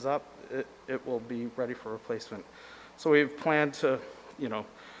project is up, it will be ready for replacement. So we've planned to, you know,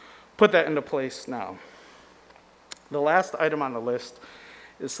 put that into place now. The last item on the list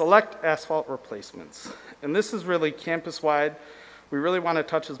is select asphalt replacements. And this is really campus-wide. We really want to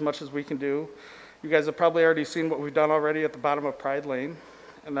touch as much as we can do. You guys have probably already seen what we've done already at the bottom of Pride Lane,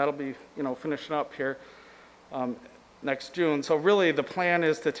 and that'll be, you know, finishing up here next June. So really the plan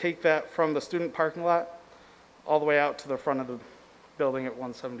is to take that from the student parking lot all the way out to the front of the building at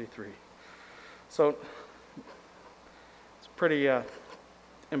 173. So it's pretty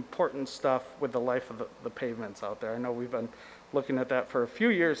important stuff with the life of the pavements out there. I know we've been looking at that for a few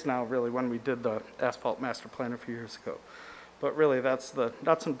years now, really, when we did the asphalt master plan a few years ago. But really, that's the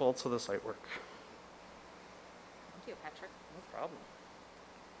nuts and bolts of the site work. Thank you, Patrick. No problem.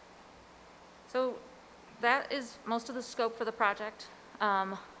 So that is most of the scope for the project.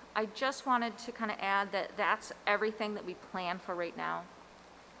 I just wanted to kind of add that that's everything that we plan for right now.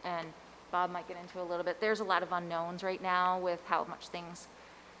 And Bob might get into a little bit. There's a lot of unknowns right now with how much things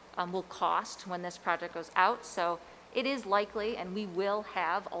will cost when this project goes out. So it is likely, and we will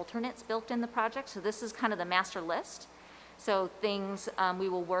have alternates built in the project. So this is kind of the master list. So things we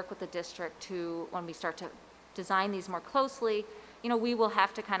will work with the district to, when we start to design these more closely, you know, we will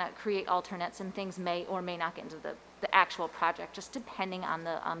have to kind of create alternates, and things may or may not get into the actual project, just depending on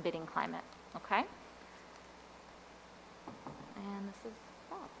the bidding climate, okay? And this is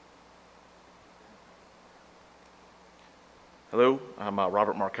Bob. Hello, I'm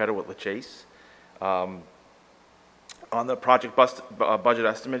Robert Marquetta with LaChase. On the project budget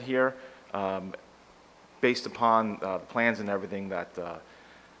estimate here, based upon the plans and everything that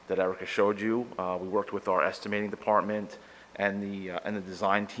Erica showed you, we worked with our estimating department and the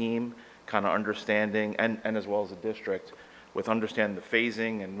design team, kind of understanding, and as well as the district, with understanding the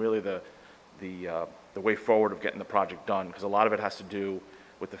phasing and really the way forward of getting the project done. Because a lot of it has to do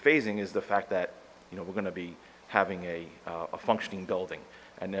with the phasing is the fact that, you know, we're going to be having a functioning building,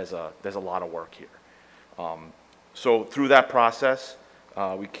 and there's a lot of work here. So through that process,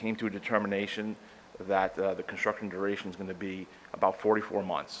 we came to a determination that the construction duration is going to be about 44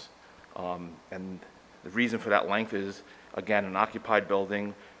 months. And the reason for that length is, again, an occupied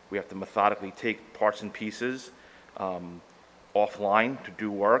building. We have to methodically take parts and pieces offline to do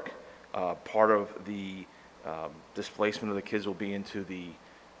work. Part of the displacement of the kids will be into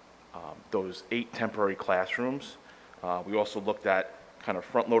those 8 temporary classrooms. We also looked at kind of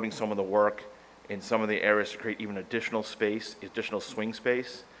front-loading some of the work in some of the areas to create even additional space, additional swing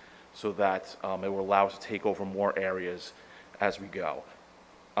space, so that it will allow us to take over more areas as we go.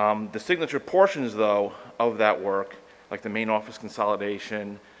 The signature portions, though, of that work, like the main office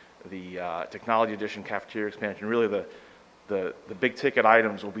consolidation, the technology addition, cafeteria expansion, really the big ticket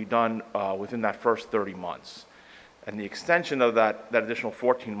items will be done within that first 30 months. And the extension of that additional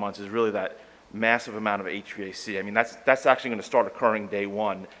 14 months is really that massive amount of HVAC. I mean, that's actually going to start occurring day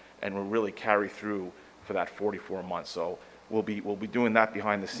one, and will really carry through for that 44 months. So we'll be doing that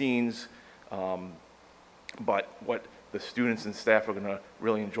behind the scenes, but what the students and staff are going to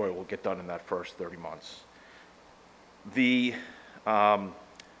really enjoy will get done in that first 30 months. The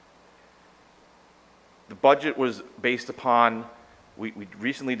budget was based upon, we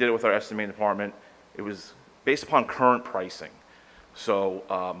recently did it with our estimating department, it was based upon current pricing.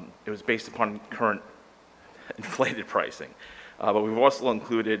 So it was based upon current inflated pricing. But we've also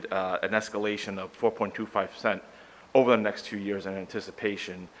included an escalation of 4.25% over the next 2 years in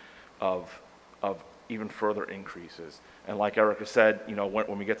anticipation of even further increases. And like Erica said, you know,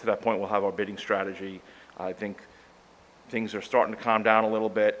 when we get to that point, we'll have our bidding strategy. I think things are starting to calm down a little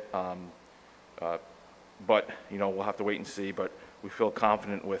bit, but you know, we'll have to wait and see. But we feel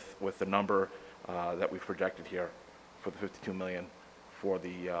confident with the number that we've projected here for the $52 million for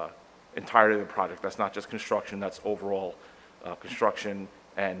the entirety of the project. That's not just construction, that's overall construction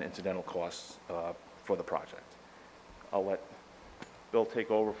and incidental costs for the project. I'll let Bill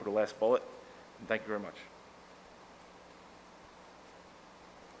take over for the last bullet, and thank you very much.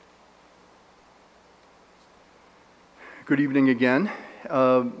 Good evening again.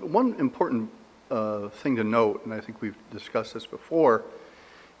 One important thing to note, and I think we've discussed this before,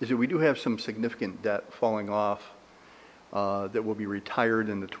 is that we do have some significant debt falling off that will be retired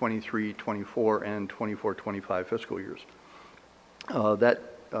in the 23, 24, and 24, 25 fiscal years. That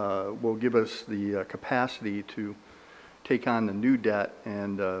will give us the capacity to take on the new debt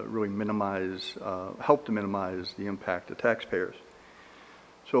and really minimize, help to minimize the impact to taxpayers.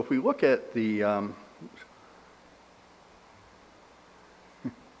 So if we look at the,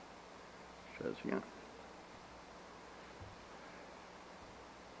 says again.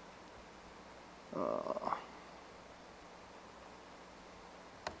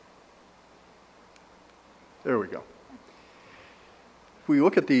 There we go. If we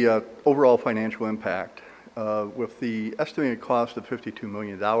look at the overall financial impact, with the estimated cost of $52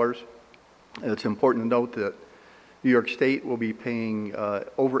 million, it's important to note that New York State will be paying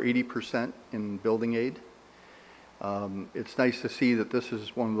over 80% in building aid. It's nice to see that this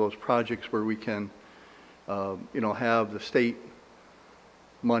is one of those projects where we can, you know, have the state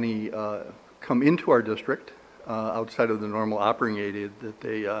money come into our district outside of the normal operating aid that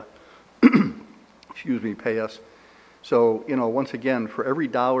they, excuse me, pay us. So, you know, once again, for every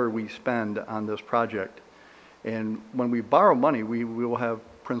dollar we spend on this project, and when we borrow money, we will have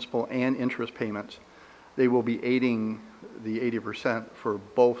principal and interest payments. They will be aiding the 80% for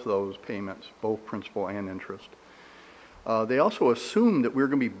both those payments, both principal and interest. They also assume that we're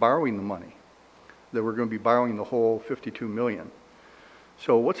going to be borrowing the money, that we're going to be borrowing the whole $52 million.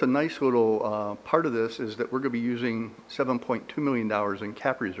 So what's a nice little part of this is that we're going to be using $7.2 million in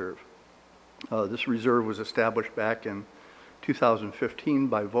cap reserve. This reserve was established back in 2015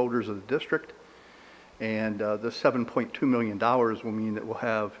 by voters of the district, and the $7.2 million will mean that we'll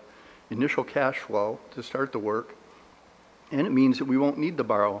have initial cash flow to start the work, and it means that we won't need to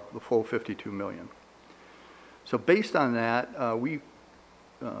borrow the full $52 million. So based on that, we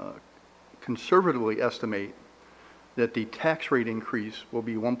conservatively estimate that the tax rate increase will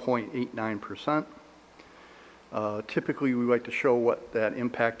be 1.89%. Typically, we like to show what that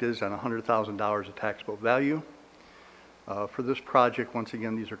impact is on $100,000 of taxable value. For this project, once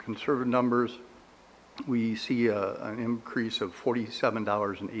again, these are conservative numbers. We see an increase of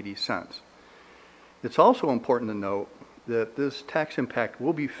 $47.80. It's also important to note that this tax impact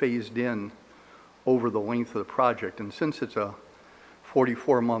will be phased in over the length of the project. And since it's a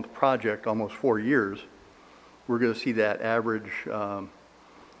 44-month project, almost 4 years, we're going to see that average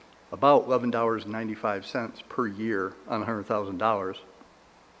about $11.95 per year on $100,000.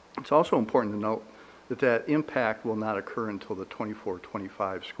 It's also important to note that that impact will not occur until the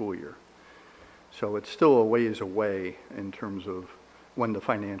 24-25 school year. So it's still a ways away in terms of when the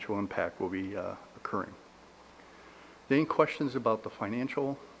financial impact will be occurring. Any questions about the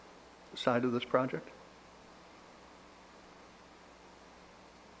financial side of this project?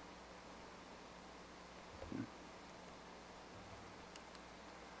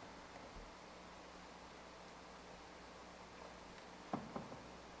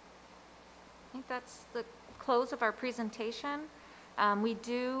 I think that's the close of our presentation.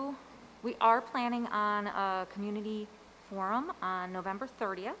 We are planning on a community forum on November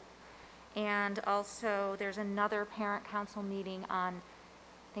 30th. And also there's another parent council meeting on,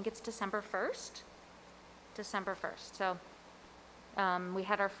 I think it's December 1st. December 1st. So we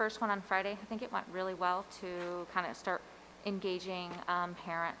had our first one on Friday. I think it went really well to kind of start engaging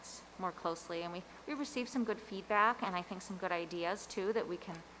parents more closely. And we received some good feedback and I think some good ideas too that we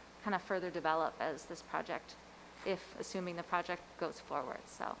can kind of further develop as this project, assuming the project goes forward.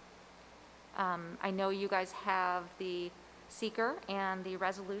 So I know you guys have the seeker and the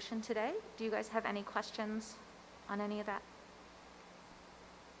resolution today. Do you guys have any questions on any of that?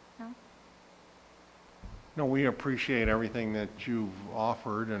 No? No, we appreciate everything that you've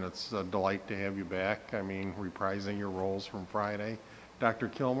offered, and it's a delight to have you back. I mean, reprising your roles from Friday. Dr.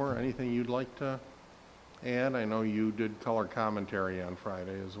 Kilmer, anything you'd like to add? I know you did color commentary on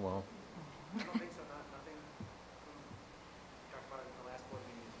Friday as well. I don't think so. Nothing talked about it in the last board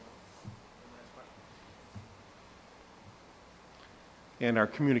meeting as well. Any last question? And our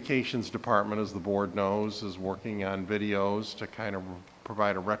communications department, as the board knows, is working on videos to kind of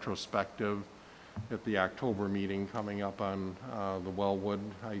provide a retrospective at the October meeting coming up on the Wellwood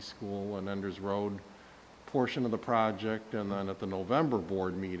High School and Enders Road portion of the project, and then at the November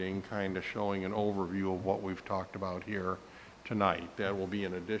board meeting kind of showing an overview of what we've talked about here tonight. That will be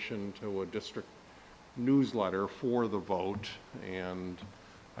in addition to a district newsletter for the vote, and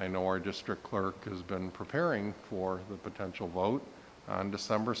I know our district clerk has been preparing for the potential vote on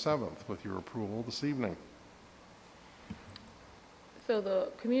December 7th with your approval this evening. So the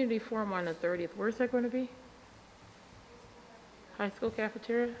community forum on the 30th, where's that going to be? High school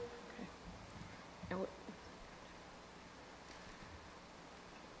cafeteria? Okay.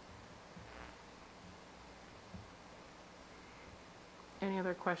 And any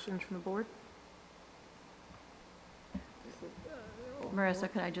other questions from the board?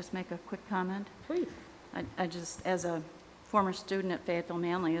 Marissa, could I just make a quick comment? Please. I just, as a former student at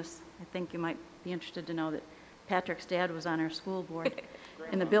Fayetteville-Manlius, I think you might be interested to know that Patrick's dad was on our school board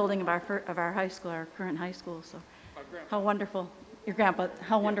in the building of our high school, our current high school. So how wonderful, your grandpa,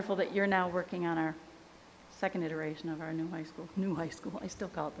 how wonderful that you're now working on our second iteration of our new high school. New high school, I still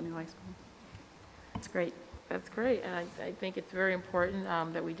call it the new high school. It's great. That's great, and I think it's very important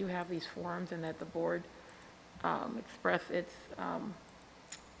that we do have these forums and that the board express its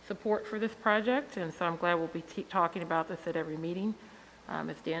support for this project, and so I'm glad we'll be talking about this at every meeting.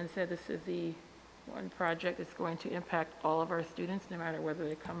 As Dan said, this is the one project that's going to impact all of our students, no matter whether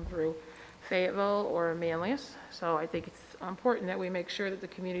they come through Fayetteville or Manlius. So I think it's important that we make sure that the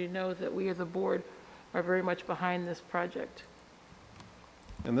community knows that we as a board are very much behind this project.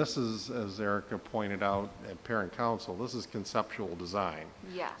 And this is, as Erica pointed out at Parent Council, this is conceptual design.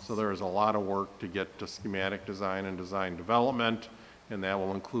 Yes. So there is a lot of work to get to schematic design and design development, and that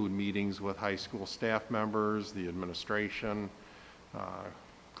will include meetings with high school staff members, the administration,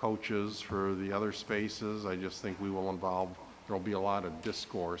 coaches for the other spaces. I just think we will involve, there will be a lot of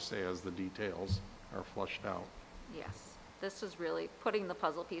discourse as the details are fleshed out. Yes. This was really putting the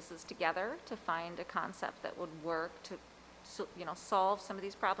puzzle pieces together to find a concept that would work to solve some of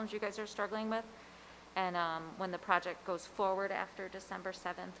these problems you guys are struggling with. And when the project goes forward after December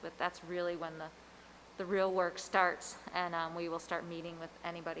 7th, that's really when the real work starts, and we will start meeting with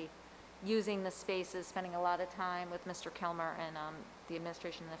anybody using the spaces, spending a lot of time with Mr. Kilmer and the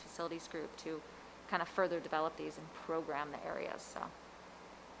administration and the facilities group to kind of further develop these and program the areas. So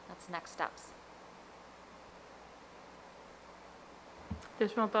that's next steps.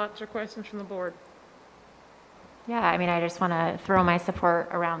 Additional thoughts or questions from the board? Yeah, I mean, I just want to throw my support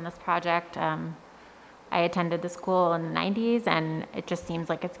around this project. I attended the school in the 90s, and it just seems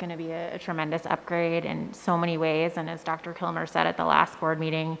like it's going to be a tremendous upgrade in so many ways. And as Dr. Kilmer said at the last board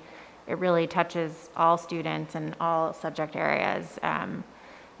meeting, it really touches all students and all subject areas and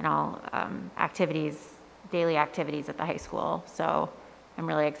all activities, daily activities at the high school. So I'm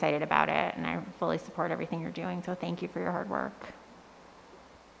really excited about it, and I fully support everything you're doing. So thank you for your hard work.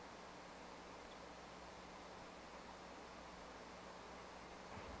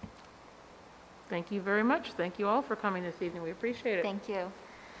 Thank you very much. Thank you all for coming this evening. We appreciate it. Thank you. All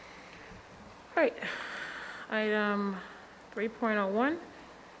right. Item 3.01.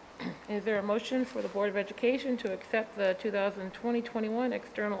 Is there a motion for the Board of Education to accept the 2020-21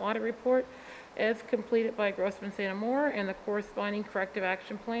 external audit report as completed by Grossman Santa Moore and the corresponding corrective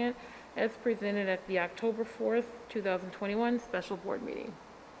action plan as presented at the October 4th, 2021 special board meeting?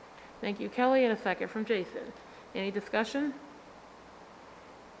 Thank you, Kelly, and a second from Jason. Any discussion?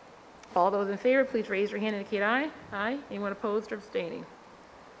 All those in favor, please raise your hand and indicate aye. Aye. Anyone opposed or abstaining?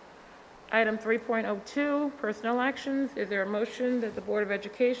 Item 3.02, personnel actions. Is there a motion that the Board of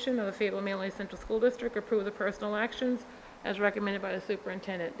Education of the Fayetteville-Manlius Central School District approve the personnel actions as recommended by the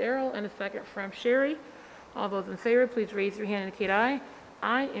Superintendent Darrell? And a second from Sherry. All those in favor, please raise your hand and indicate aye.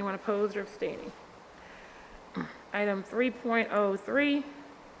 Aye. Anyone opposed or abstaining? Item 3.03.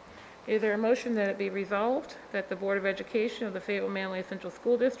 Is there a motion that it be resolved that the Board of Education of the Fayetteville-Manlius Central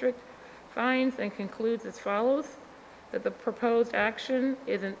School District finds and concludes as follows: that the proposed action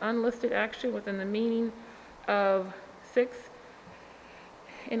is an unlisted action within the meaning of 6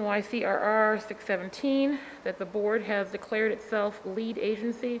 NYCRR 617, that the board has declared itself lead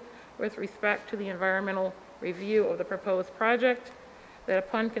agency with respect to the environmental review of the proposed project, that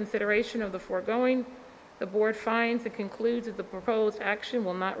upon consideration of the foregoing, the board finds and concludes that the proposed action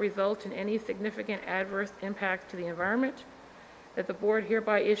will not result in any significant adverse impact to the environment, that the board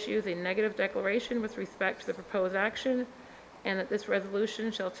hereby issues a negative declaration with respect to the proposed action, and that this resolution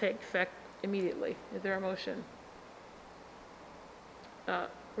shall take effect immediately. Is there a motion?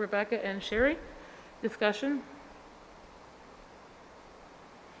 Rebecca and Sherry, discussion?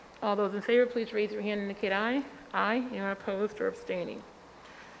 All those in favor, please raise your hand and indicate aye. Aye. Anyone opposed or abstaining?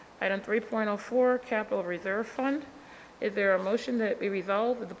 Item 3.04, Capital Reserve Fund. Is there a motion that it be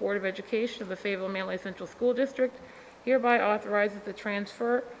resolved that the Board of Education of the Fayetteville-Manlius Central School District hereby authorizes the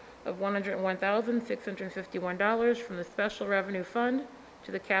transfer of $101,651 from the Special Revenue Fund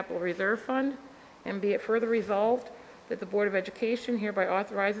to the Capital Reserve Fund, and be it further resolved that the Board of Education hereby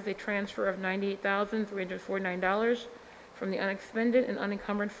authorizes a transfer of $98,349 from the unexpended and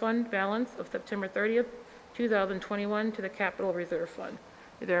unencumbered fund balance of September 30th, 2021 to the Capital Reserve Fund.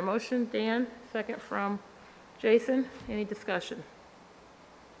 Is there a motion? Dan, second from Jason. Any discussion?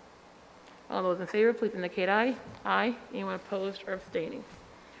 All those in favor, please indicate aye. Aye. Anyone opposed or abstaining?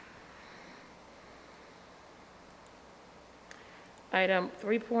 Item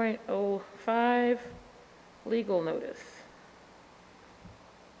 3.05, legal notice.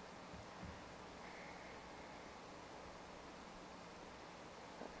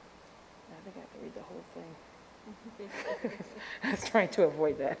 I think I have to read the whole thing. I was trying to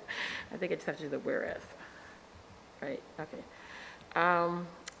avoid that. I think I just have to do the whereas. Right, okay.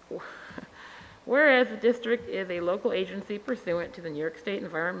 Whereas the district is a local agency pursuant to the New York State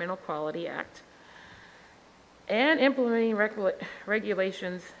Environmental Quality Act and implementing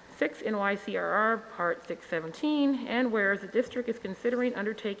regulations 6 NYCRR Part 617, and whereas the district is considering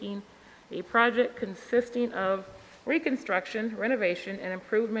undertaking a project consisting of reconstruction, renovation, and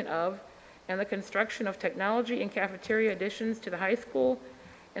improvement of, and the construction of technology and cafeteria additions to the high school,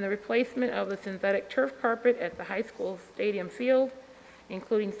 and the replacement of the synthetic turf carpet at the high school stadium field,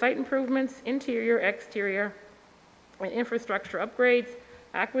 including site improvements, interior, exterior, and infrastructure upgrades,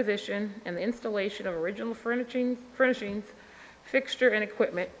 acquisition, and the installation of original furnishings, fixture and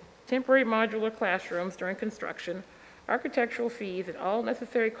equipment, temporary modular classrooms during construction, architectural fees, and all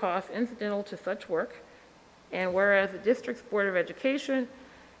necessary costs incidental to such work. And whereas the district's Board of Education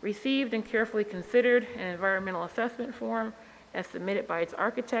received and carefully considered an environmental assessment form as submitted by its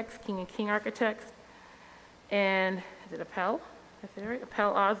architects, King & King Architects, and is it Appel? Is that right?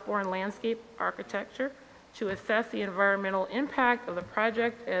 Appel Osborne Landscape Architecture, to assess the environmental impact of the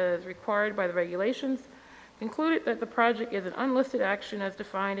project as required by the regulations, concluded that the project is an unlisted action as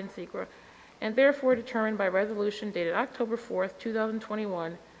defined in SECRA, and therefore determined by resolution dated October 4th,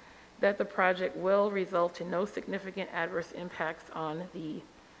 2021, that the project will result in no significant adverse impacts on the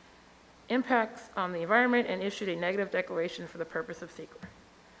environment, and issued a negative declaration for the purpose of SECRA.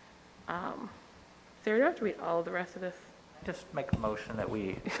 Sarah, do I have to read all of the rest of this? just make a motion that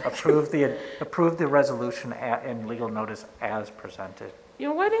we approve the resolution in legal notice as presented. You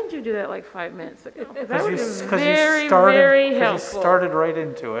know, why didn't you do that like 5 minutes ago? That Because would you, have been because you very, started, very because you helpful. started right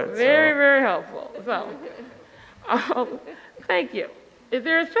into it. Very, so. very helpful. So, thank you. Is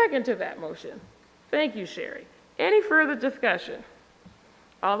there a second to that motion? Thank you, Sherry. Any further discussion?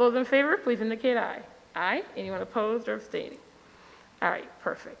 All those in favor, please indicate aye. Aye. Anyone opposed or abstaining? All right,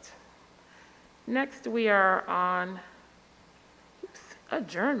 perfect. Next, we are on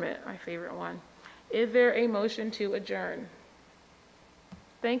adjournment, my favorite one. Is there a motion to adjourn?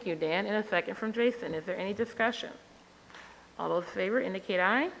 Thank you, Dan. And a second from Jason. Is there any discussion? All those in favor indicate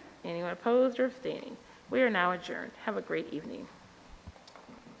aye. Anyone opposed or abstaining? We are now adjourned. Have a great evening.